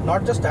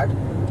 Not just that,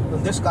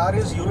 this car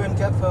is Euro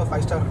NCAP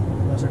 5-star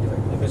certified.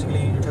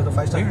 Basically it has a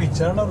 5-star. मी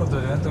विचारणार होतो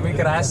तुम्ही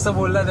क्रॅशचं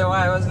बोलला तेव्हा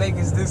I was like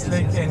is this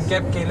like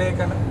एनकॅप केलंय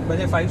का,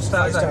 म्हणजे 5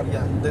 stars आहे.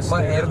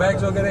 मग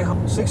airbags वगैरे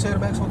 6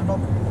 airbags on the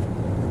top.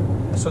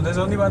 So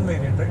there's only one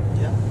variant, right?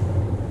 Yeah.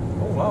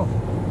 Wow.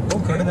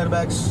 Okay. Front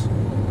airbags,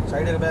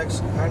 side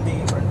airbags, and the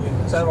front wheel.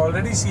 So I've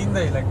already seen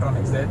the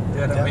electronics. They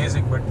are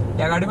amazing. But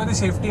या गाडीमध्ये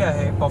safety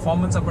आहे,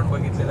 performance आपण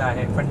बघितलेला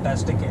आहे,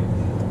 fantastic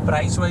आहे.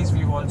 Price wise,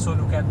 we've also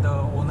looked at the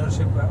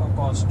ownership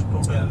cost,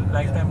 total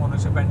lifetime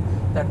ownership,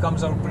 and that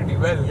comes out pretty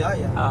well.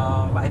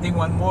 I think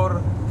one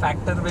more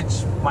factor which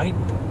might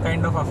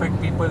kind of affect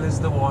people is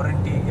the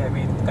warranty. I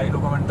mean, काही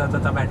लोक म्हणतात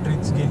आता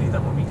बॅटरीच गेली तर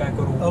मग मी काय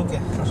करू.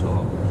 Okay. So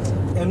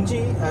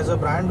MG as a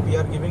brand, we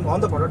are giving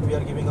on the product, we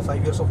are giving a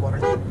 5 years of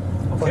warranty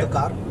for the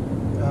car,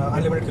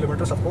 unlimited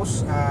kilometers of course,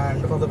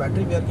 and for the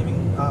battery we are giving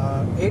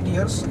 8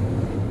 years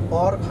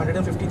or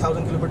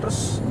 150,000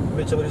 kilometers,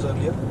 whichever is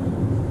earlier.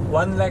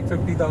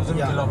 150,000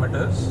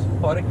 kilometers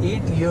or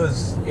 8 years.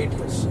 8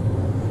 years.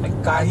 Like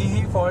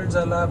काहीही fault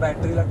झाला,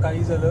 बॅटरीला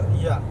काही झालं.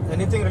 Yeah,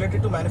 anything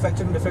related to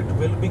manufacturing defect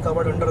will be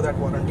covered under that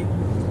warranty.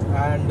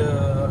 And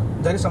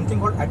there is something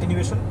called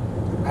attenuation.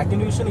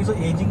 Attenuation is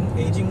an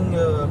aging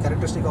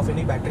characteristic of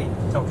any battery.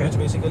 Okay. Which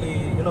basically,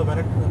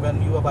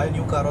 when you buy a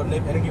new car or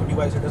any new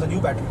device, it has a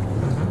new battery.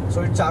 Mm-hmm.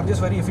 So it charges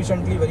very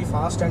efficiently, very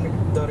fast,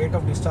 and the rate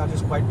of discharge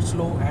is quite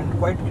slow and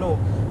quite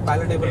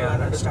palatable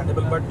and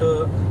understandable. But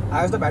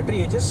as the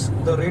battery ages,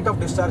 the rate of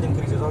discharge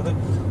increases, or the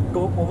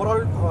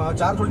overall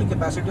charge holding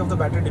capacity of the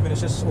battery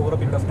diminishes over a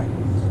period of time.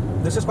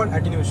 This is called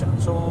attenuation.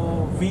 So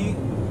we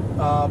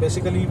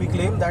basically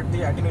claim that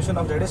the attenuation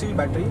of ZSEV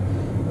battery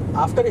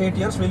after 8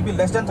 years will be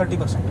less than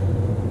 30%.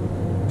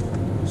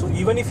 So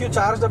even if you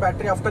charge the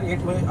battery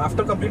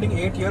after completing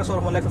 8 years or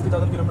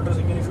 150,000 kilometers,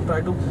 even if you try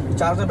to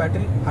charge the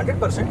battery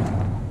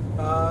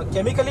 100%,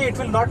 chemically it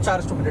will not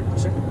charge to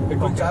 100%. It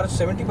will charge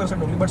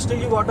 70% only, but still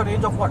you got a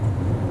range of what?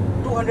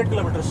 200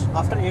 kilometers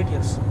after 8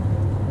 years.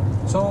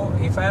 So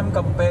if I am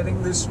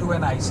comparing this to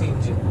an IC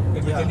engine,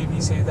 typically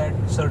we say that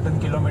certain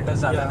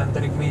kilometers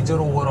झाल्यानंतर एक major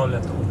overhaul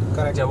येतो.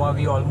 Correct. जेव्हा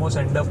we almost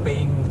end up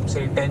paying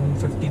say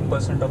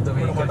 10-15% of the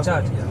vehicle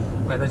charge.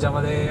 मग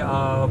त्याच्यामध्ये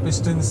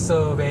pistons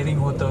wearing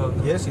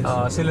होतं. Yes.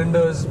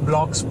 Cylinders,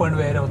 blocks पण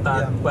wear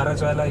होतात.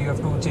 बऱ्याच वेळेला you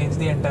have to change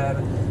the entire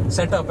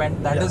setup,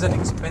 and that is an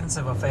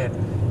expensive affair.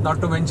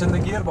 Not to mention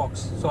the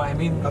gearbox. So I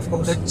mean,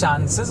 the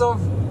chances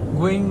of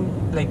going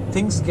like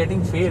things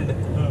getting failed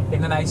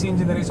in an IC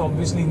engine is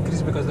obviously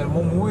increased because there are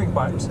more moving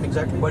parts.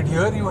 Exactly. But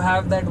here you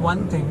have that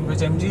one thing which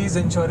MG is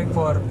ensuring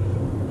for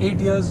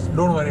 8 years.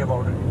 Don't worry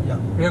about it.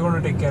 Yeah. We are going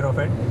to take care of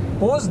it.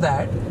 Post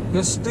that,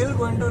 you're still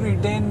going to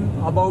retain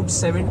about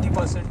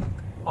 70%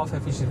 of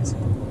efficiency,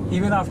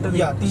 even after the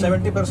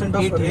 70%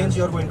 of range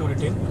you are going to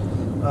retain.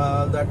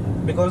 That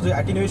because the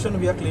attenuation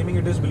we are claiming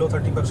it is below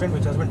 30%,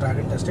 which has been tried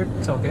and tested.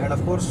 Okay. And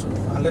of course,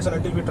 unless and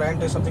until we try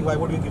and test something, why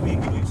would we give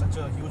you such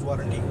a huge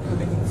warranty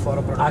for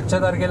a product? आजच्या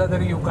तारखेला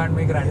तरी you can't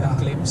make random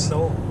claims.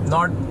 No.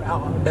 Not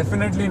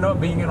definitely not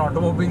being an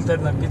automobile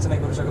तर नक्कीच नाही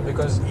करू शकत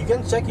because You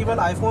can check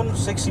even iPhone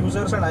 6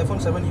 users and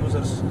iPhone 7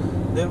 users.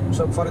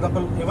 So for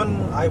example, even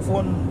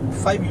iPhone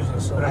 5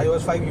 users, or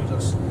iOS 5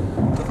 users,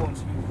 the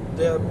phones,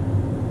 they are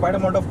quite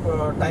amount of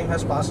time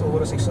has passed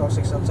over a 6 or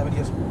 7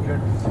 years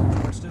period,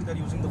 but still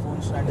they're using the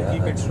phones and they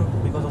keep it true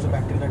because of the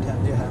battery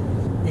that they have.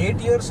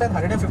 8 years and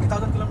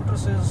 150,000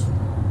 kilometers is,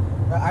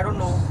 I don't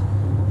know,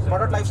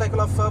 product life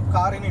cycle of a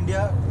car in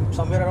India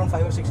somewhere around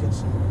 5 or 6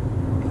 years.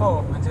 हो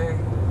म्हणजे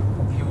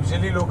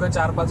usually लोक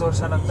 4-5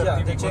 वर्षानंतर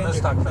ती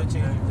विकूनच टाकतात.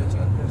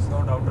 There's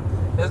no doubt.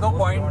 There's no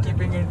point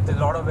keeping it. There's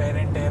a lot of wear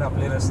and tear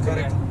आपले रस्ते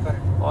and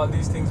all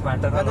these things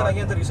matter a lot. And then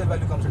again the resale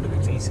value comes into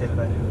picture. Resale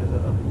value is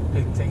a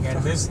big thing, and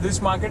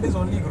this market is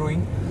only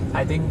growing.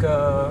 I think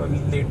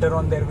later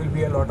on there will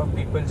be a lot of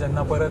people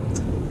ज्यांना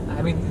परत,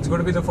 I mean it's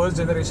going to be the first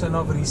generation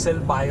of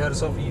resale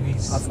buyers of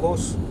EVs. Of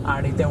course.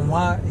 आणि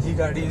तेव्हा ही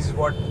गाडी is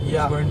what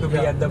is going to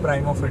be at the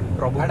prime of it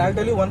probably. And I'll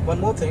tell you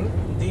one more thing.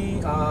 The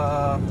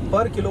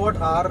per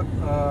kilowatt hour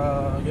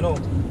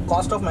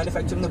cost of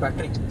manufacturing the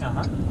battery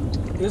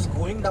is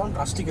going down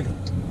drastically.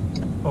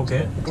 Okay.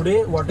 Today,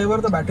 whatever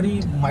the battery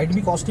might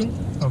be costing,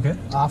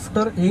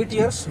 after 8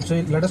 years, so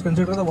let us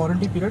consider the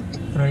warranty period,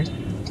 right,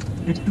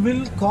 it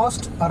will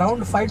cost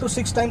around 5 to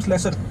 6 times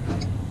lesser.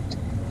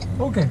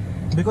 Okay.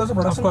 Because the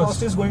production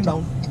cost is going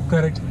down.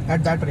 Correct.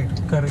 At that rate.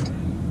 Correct.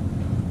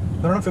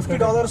 Around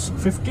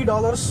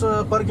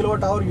 $50 per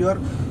kilowatt hour you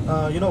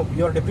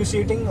are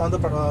depreciating on the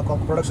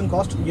production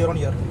cost year on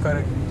year.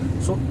 Correct.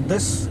 So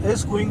this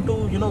is going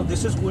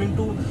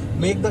to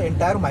make the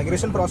entire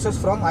migration process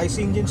from IC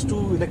engines to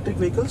electric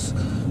vehicles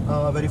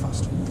very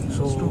fast.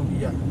 So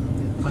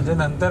म्हणजे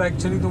नंतर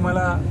actually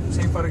तुम्हाला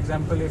say for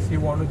example if you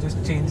want to just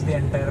change the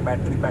entire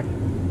battery pack,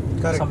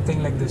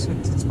 something like this,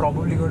 it's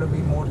probably going to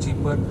be more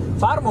cheaper,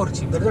 far more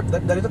cheaper.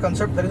 There is a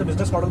concept, there is a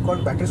business model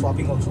called battery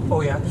swapping also.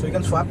 Oh yeah. So you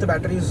can swap the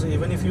batteries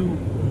even if you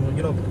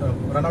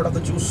run out of the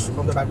juice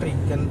from the battery.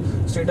 You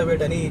can straight away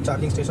at any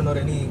charging station or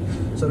any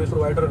service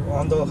provider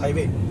on the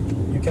highway,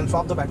 you can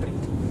swap the battery.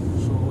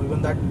 So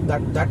even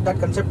that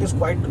concept is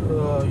quite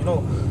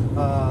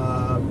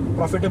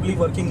profitably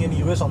working in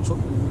US also,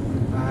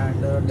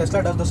 and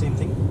Tesla does the same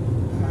thing.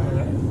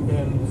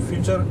 And in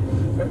future,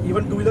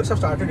 even two-wheelers have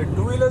started it.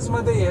 Two-wheelers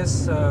मध्ये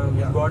yes,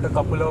 we got a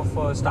couple of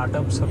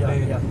startups आपले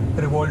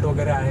Revolt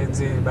वगैरे आहेत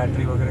जे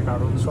battery वगैरे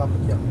काढून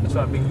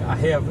swapping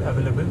आहे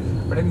available.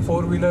 But in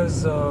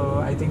four-wheelers,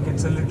 I think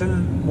it's a little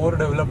more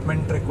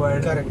development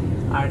required. Correct.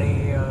 आणि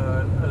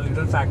a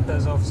little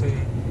factors of say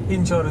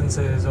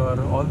insurances or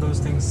all those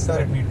things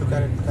that need to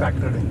be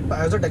factored in.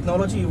 As the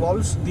technology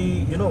evolves,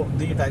 the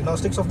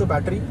diagnostics of the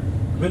battery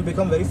will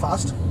become very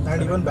fast,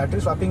 and even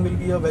battery swapping will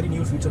be a very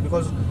new feature,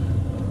 because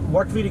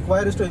what we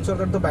require is to ensure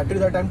that the battery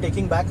that I'm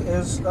taking back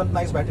is a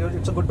nice battery.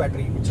 It's a good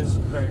battery, which is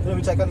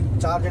which I can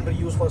charge and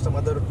reuse for some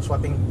other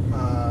swapping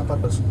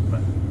purpose.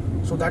 Right.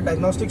 So that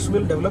diagnostics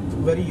will develop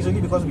very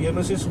easily, because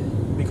BMS is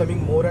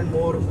becoming more and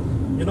more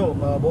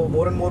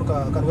more and more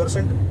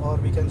conversant, or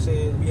we can say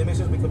BMS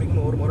is becoming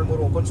more and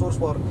more open source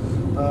for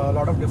a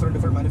lot of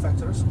different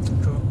manufacturers.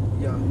 True.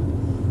 Yeah.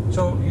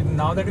 So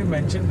now that you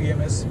mentioned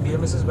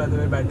BMS is by the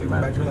way battery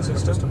management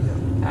system.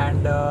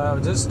 And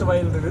just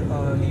while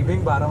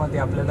leaving Baramati,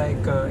 आपल्याला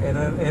एक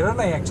error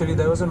नाही, actually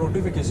there was a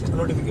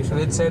notification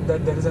which said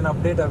that there is an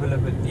update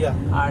available. Yeah.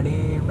 आणि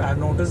I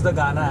have noticed the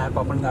Gaana app,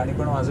 आपण गाणी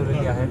पण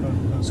वाजवलेली आहे.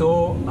 So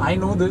I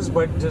know this,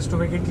 but just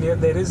to make it clear,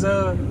 there is a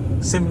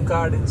SIM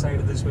card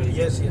inside this vehicle.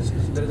 Yes.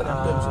 There is an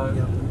app.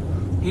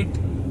 Yeah. It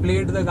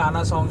played the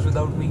Gaana songs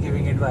without me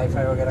giving it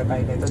Wi-Fi वगैरे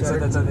काही नाही.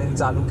 त्याचं त्यांनी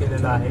चालू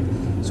केलेलं आहे.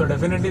 So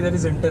definitely there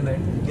is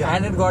internet,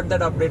 and it got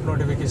that update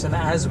notification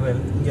as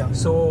well. Yeah.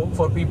 So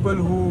for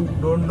people who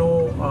don't know,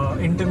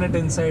 internet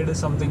inside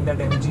is something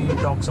that MG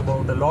talks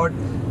about a lot,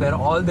 where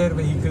all their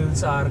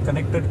vehicles are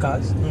connected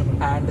cars,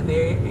 and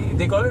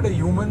they call it a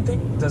human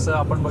thing. जसं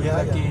आपण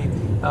बघितलं की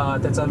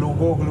त्याचा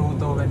लोगो glow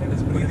होतो when it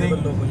is breathing,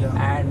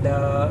 and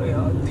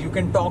you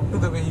can talk to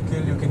the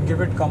vehicle, you can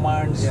give it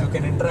commands, you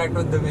can interact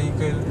with the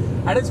vehicle,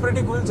 and it's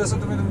pretty cool.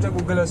 जसं तुम्ही तुमच्या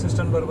Google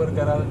Assistant बरोबर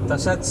कराल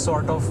तशाच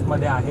sort of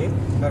मध्ये आहे.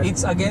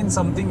 It's again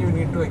something you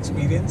need to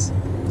experience.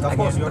 Of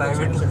course, you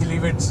private to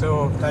believe it, so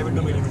private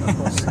to believe it, of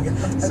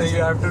course. So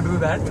you have to do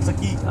that. It's a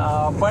key.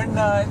 पण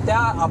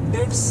त्या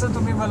updates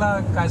तुम्ही मला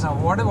काय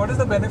सांगू? What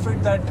is the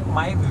benefit that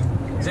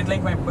is it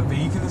like my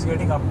vehicle is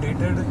getting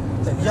updated?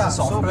 Yeah,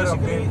 so software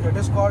basically update? it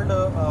is called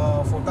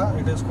FOTA.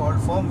 It is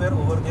called firmware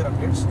over the air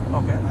updates.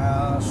 Okay.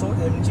 So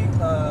MG,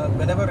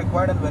 whenever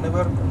required and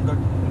whenever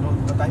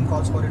the time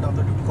calls for it or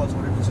the duty calls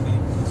for it, basically,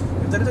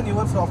 if there is a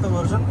newer software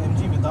version,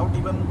 MG without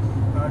even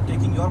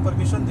taking your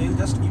permission, they will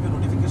just give you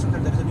notification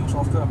that there is a new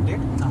software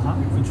update,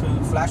 which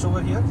will flash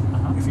over here.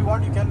 If you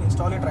want, you can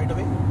install it right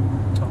away.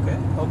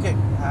 Okay.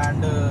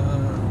 And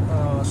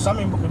some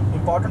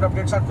important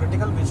updates are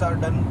critical, which are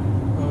done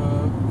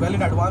well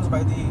in advance by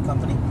the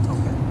company.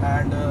 Okay.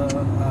 And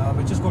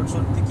which is good. So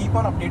they keep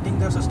on updating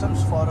their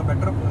systems for a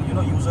better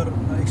user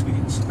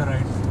experience.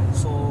 Right.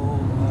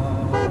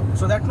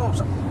 So that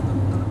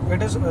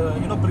it is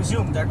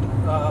presumed that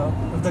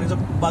if there is a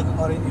bug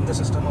or in the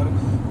system, or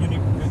you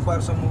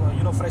require some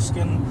fresh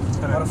skin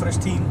or a fresh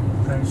theme.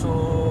 Right.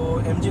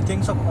 So MG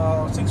thinks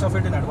of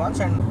it in advance,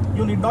 and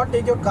you need not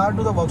take your car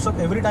to the workshop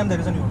every time there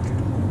is a new update.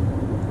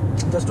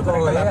 Just to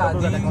connect the laptop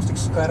to the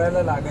diagnostics.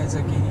 करायला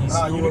लागायचं की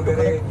ECU you need to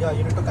वगैरे. connect,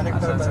 you need to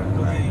connect to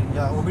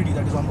the OBD,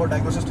 that is onboard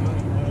diagnosis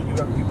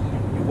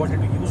you wanted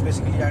to use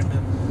basically, and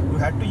you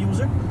had to use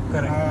it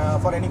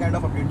for any kind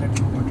of update that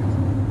you wanted.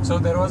 So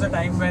there was a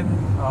time when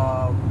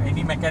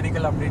any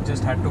mechanical update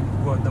just had to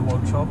go at the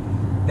workshop.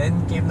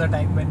 Then came the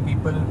time when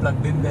people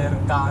plugged in their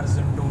cars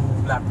into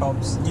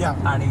laptops. Yeah.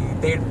 आणि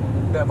ते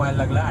व्हायला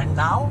लागलं. And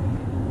now,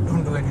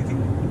 don't do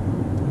anything.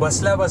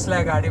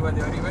 बसल्या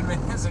गाडीमध्ये, or even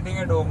when you're sitting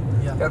at home,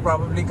 your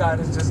probably car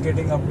is just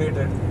getting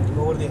updated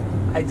over there.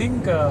 I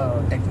think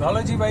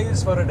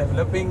technology-wise, for a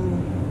developing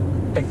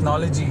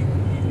technology,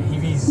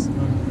 EVs,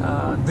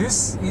 this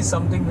is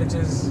something which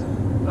is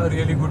a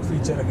really good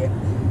feature again.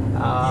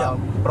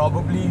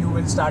 Probably you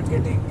will start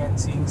getting and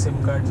seeing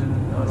SIM cards in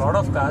a lot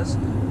of cars,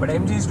 but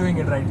MG is doing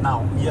it right now,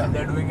 and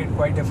they're doing it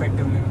quite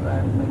effectively.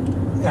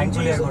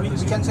 Thankfully,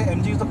 we can say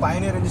MG is the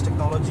pioneer in this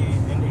technology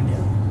in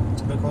India,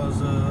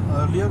 because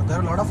earlier there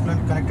are a lot of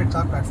connected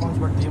car platforms,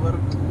 but they were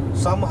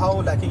somehow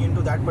lacking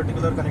into that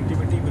particular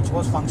connectivity which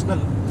was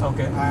functional.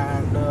 Okay.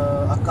 And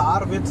a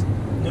car with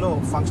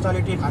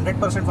functionality,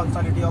 100%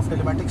 functionality of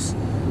telematics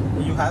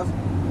you have.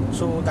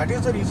 So that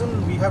is the reason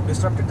we have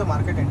disrupted the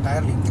market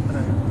entirely.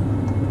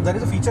 Right. There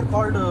is a feature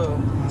called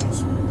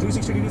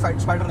 360-degree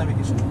spider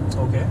navigation.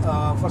 Okay.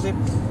 For say,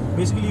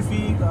 basically, if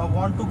we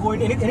want to go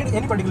in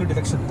any particular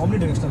direction,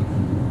 omnidirectional,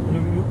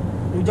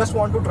 you just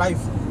want to drive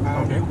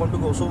and you want to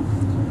go. So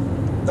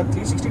the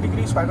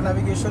 360-degree spider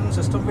navigation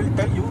system will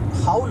tell you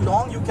how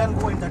long you can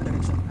go in that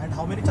direction and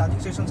how many charging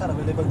stations are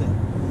available there,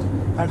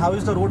 and how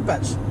is the road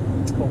patch.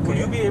 Okay. Would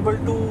you be able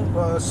to,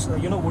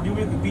 would you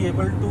be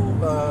able to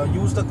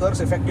use the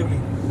KERS effectively?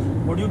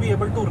 Would you be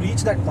able to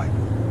reach that point?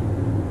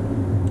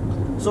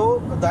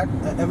 So that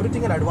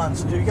everything in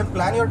advance, you can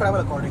plan your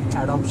travel accordingly.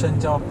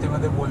 Adoptionच्या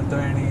बाबतीमध्ये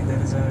बोलतोय, आणि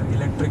there is an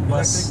electric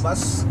bus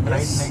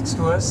right next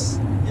to us,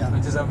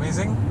 which is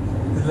amazing.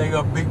 It's like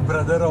a big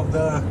brother of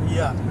the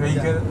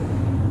vehicle.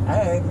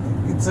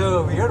 It's a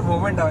weird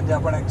moment आहे म्हणजे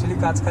आपण actually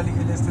काच खाली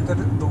गेली असते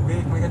तर दोघे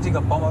एकमेकांची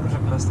गप्पा मारू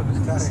शकलो असतो.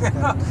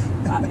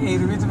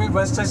 एरवी तुम्ही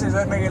बसच्या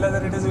शेजारने गेला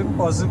तर it is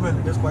impossible.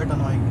 It is quite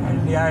annoying.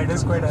 And yeah, it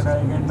is quite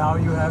annoying. And now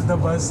you have the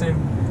bus and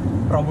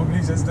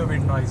probably just the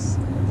wind noise.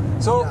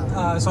 So,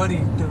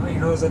 sorry,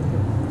 it was a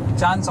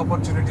chance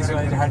opportunity, so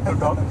I had to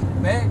talk.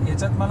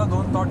 याच्यात मला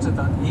दोन thoughts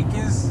येतात. एक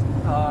is,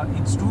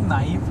 it's too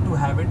naive to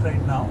have it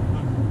right now.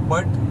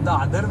 But the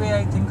other way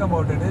I think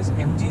about it is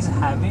MG is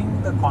having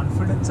the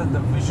confidence and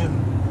the vision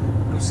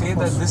to say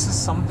that this is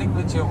something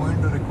which you're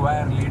going to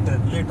require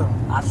later.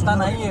 आता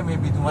नाही आहे, may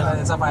be तुम्हाला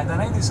त्याचा फायदा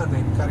नाही दिसत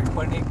आहे,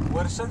 पण एक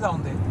वर्ष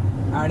जाऊन दे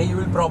and you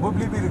will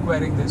probably be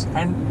requiring this,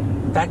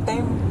 and that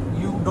time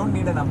you don't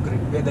need an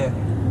upgrade. We're there.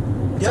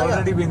 It's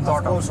already been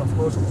thought of. Of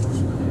course.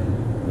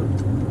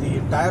 The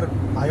entire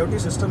IoT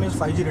system is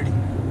 5G ready.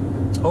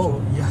 Oh,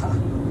 so, yeah.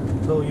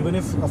 So even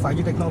if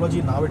 5G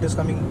technology now it is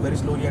coming very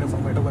slowly at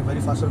a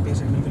very faster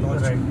pace, it will be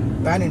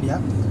launched pan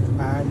India,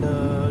 and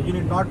you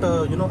need not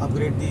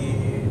upgrade the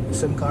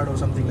SIM card or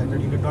something like that.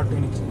 You need not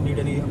need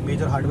any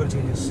major hardware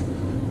changes.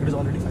 It is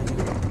already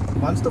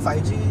 5G. Once the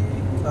 5G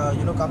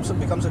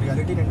becomes a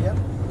reality in India,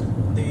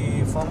 the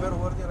firmware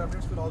over the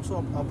updates will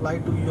also apply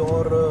to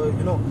your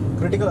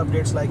critical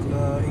updates like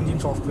engine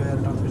software,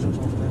 transmission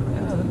software.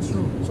 yeah, that's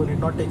true. So you need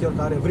not take your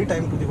car every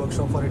time to the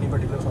workshop for any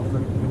particular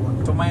software you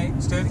want. So my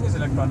steering is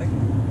electronic.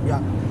 Yeah.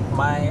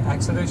 My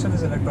acceleration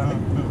is electronic.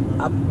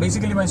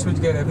 Basically my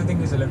switchgear,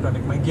 everything is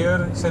electronic. My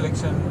gear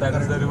selection, that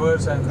is the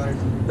reverse and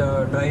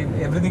the drive,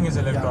 everything is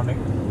electronic.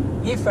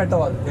 If at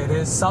all there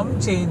is some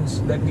change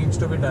that needs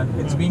to be done,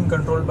 it's being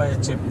controlled by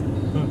a chip.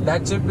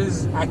 That chip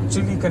is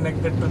actually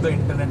connected to the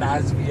internet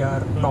as we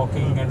are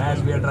talking and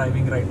as we are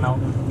driving right now,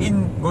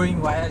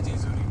 going via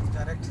Jezuri.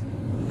 Correct.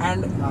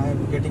 And I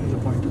am getting the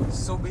point.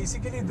 so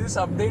basically this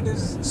update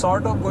is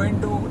sort of going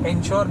to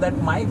ensure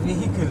that my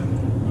vehicle,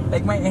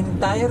 like my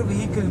entire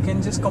vehicle,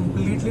 can just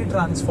completely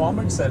transform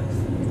itself.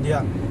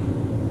 Yeah.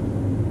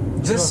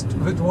 Just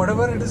with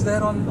whatever it is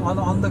there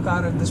on the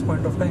car at this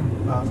point of time.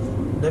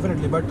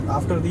 Definitely, but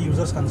after the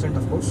user's consent,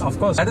 of course. Of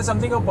course. That is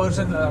something a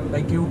person,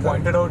 like you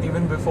pointed out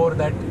even before,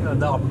 that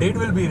the update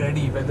will be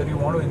ready, whether you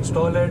want to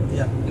install it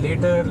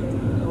later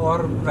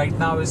or right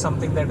now is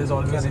something that is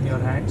always in your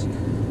hands.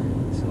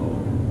 So,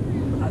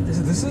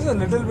 this is a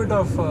little bit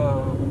of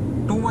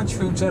too much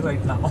future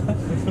right now.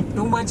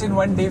 Too much in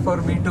one day for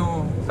me to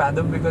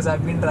fathom, because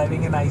I've been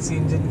driving an IC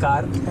engine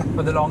car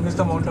for the longest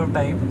amount of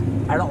time,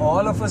 and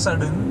all of a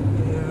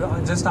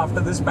sudden, just after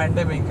this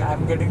pandemic,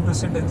 I'm getting to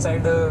sit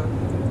inside a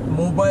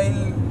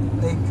mobile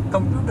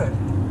computer,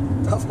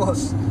 Of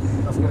course.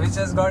 which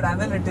has got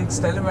analytics,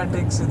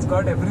 telematics, it's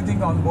got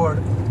everything on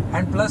board,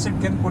 and plus it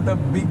can put a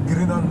big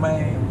grin on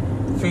my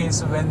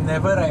face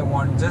whenever I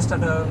want, just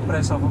at a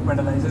press of a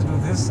pedal. I just do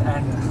this,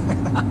 and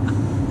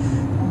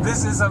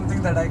this is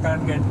something that I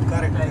can't get.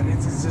 Correct.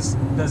 It just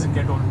doesn't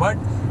get old. But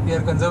we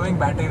are conserving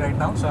battery right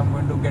now, so I'm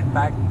going to get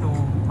back to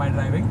my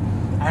driving,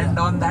 and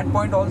on that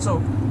point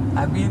also,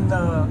 I've been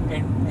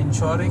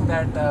ensuring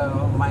that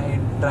my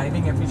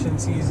driving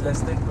efficiency is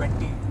less than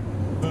 20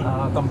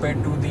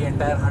 compared to the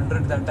entire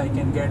 100 that I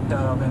can get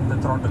when the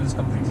throttle is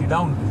completely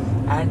down,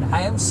 and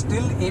I am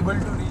still able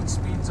to reach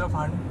speeds of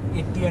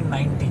 80 and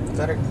 90.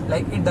 Correct.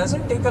 Like, it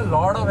doesn't take a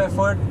lot of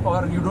effort,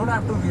 or you don't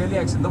have to really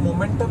accept. The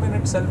momentum in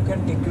itself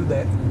can take you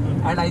there,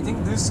 and I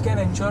think this can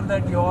ensure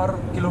that your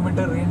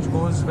kilometer range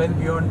goes well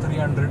beyond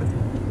 300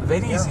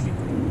 very easily.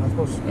 Of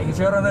course. Like, if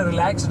you're on a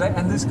relaxed ride,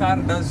 and this car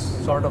does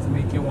sort of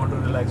make you want to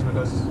relax,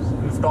 because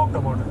we've talked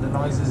about it, the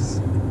noise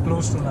is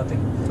close to nothing.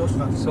 Close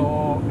enough.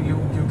 So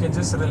you can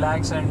just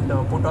relax and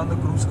put on the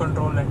cruise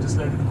control and just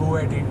let it go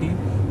at 80,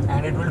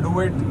 and it will do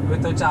it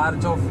with a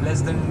charge of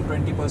less than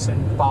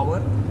 20%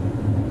 power.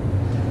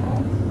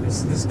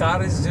 This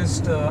car is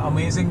just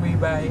amazing me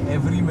by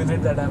every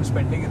minute that I'm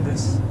spending in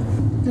this.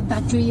 The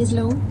battery is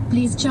low.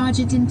 Please charge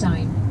it in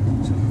time.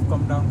 So we've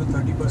come down to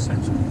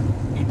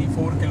 30%,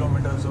 84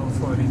 kilometers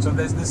of range. So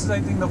this is, I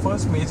think, the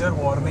first major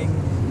warning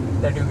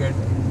that you get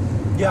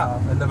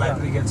when the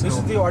battery gets This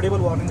low. is the audible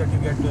warning that you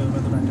get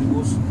when the battery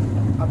goes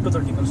up to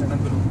 30%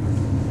 and below.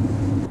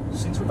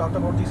 Since we talked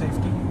about the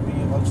safety,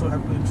 we also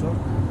have to ensure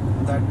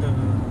that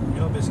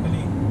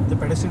basically the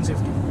pedestrian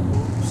safety.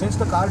 Since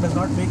the car does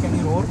not make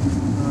any roar,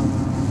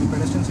 the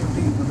pedestrian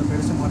safety, the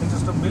pedestrian warning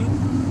system will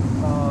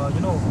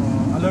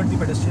alert the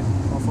pedestrian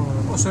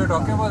of So you're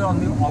talking about on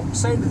the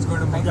outside it's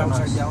going to make the a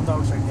outside, noise? on the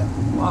outside,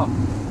 Wow.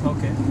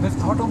 Okay. We've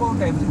thought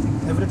about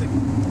everything. everything.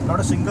 Not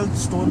a single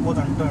stone was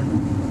unturned.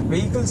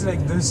 Vehicles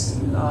like this,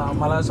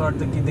 मला असं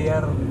वाटतं की they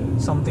are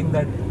something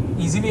that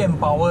easily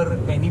empower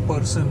any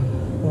person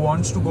who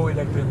wants to go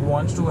electric, who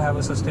wants to have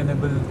a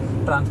sustainable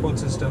transport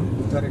system.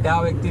 Correct. त्या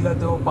व्यक्तीला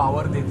तो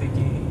power देते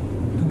की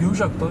तू घेऊ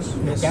शकतोस,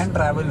 you Yes. can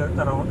travel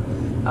around.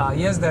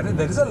 Yes,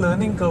 there is a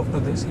learning curve to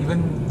this.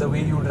 Even the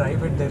way you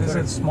drive it, there is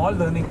a small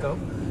learning curve,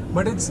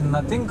 but it's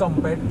nothing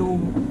compared to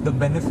the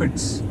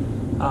benefits,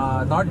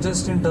 not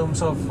just in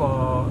terms of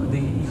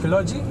the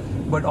ecology,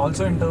 but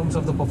also in terms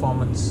of the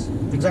performance.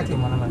 Exactly.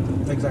 तुम्हाला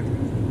माहिती. Exactly.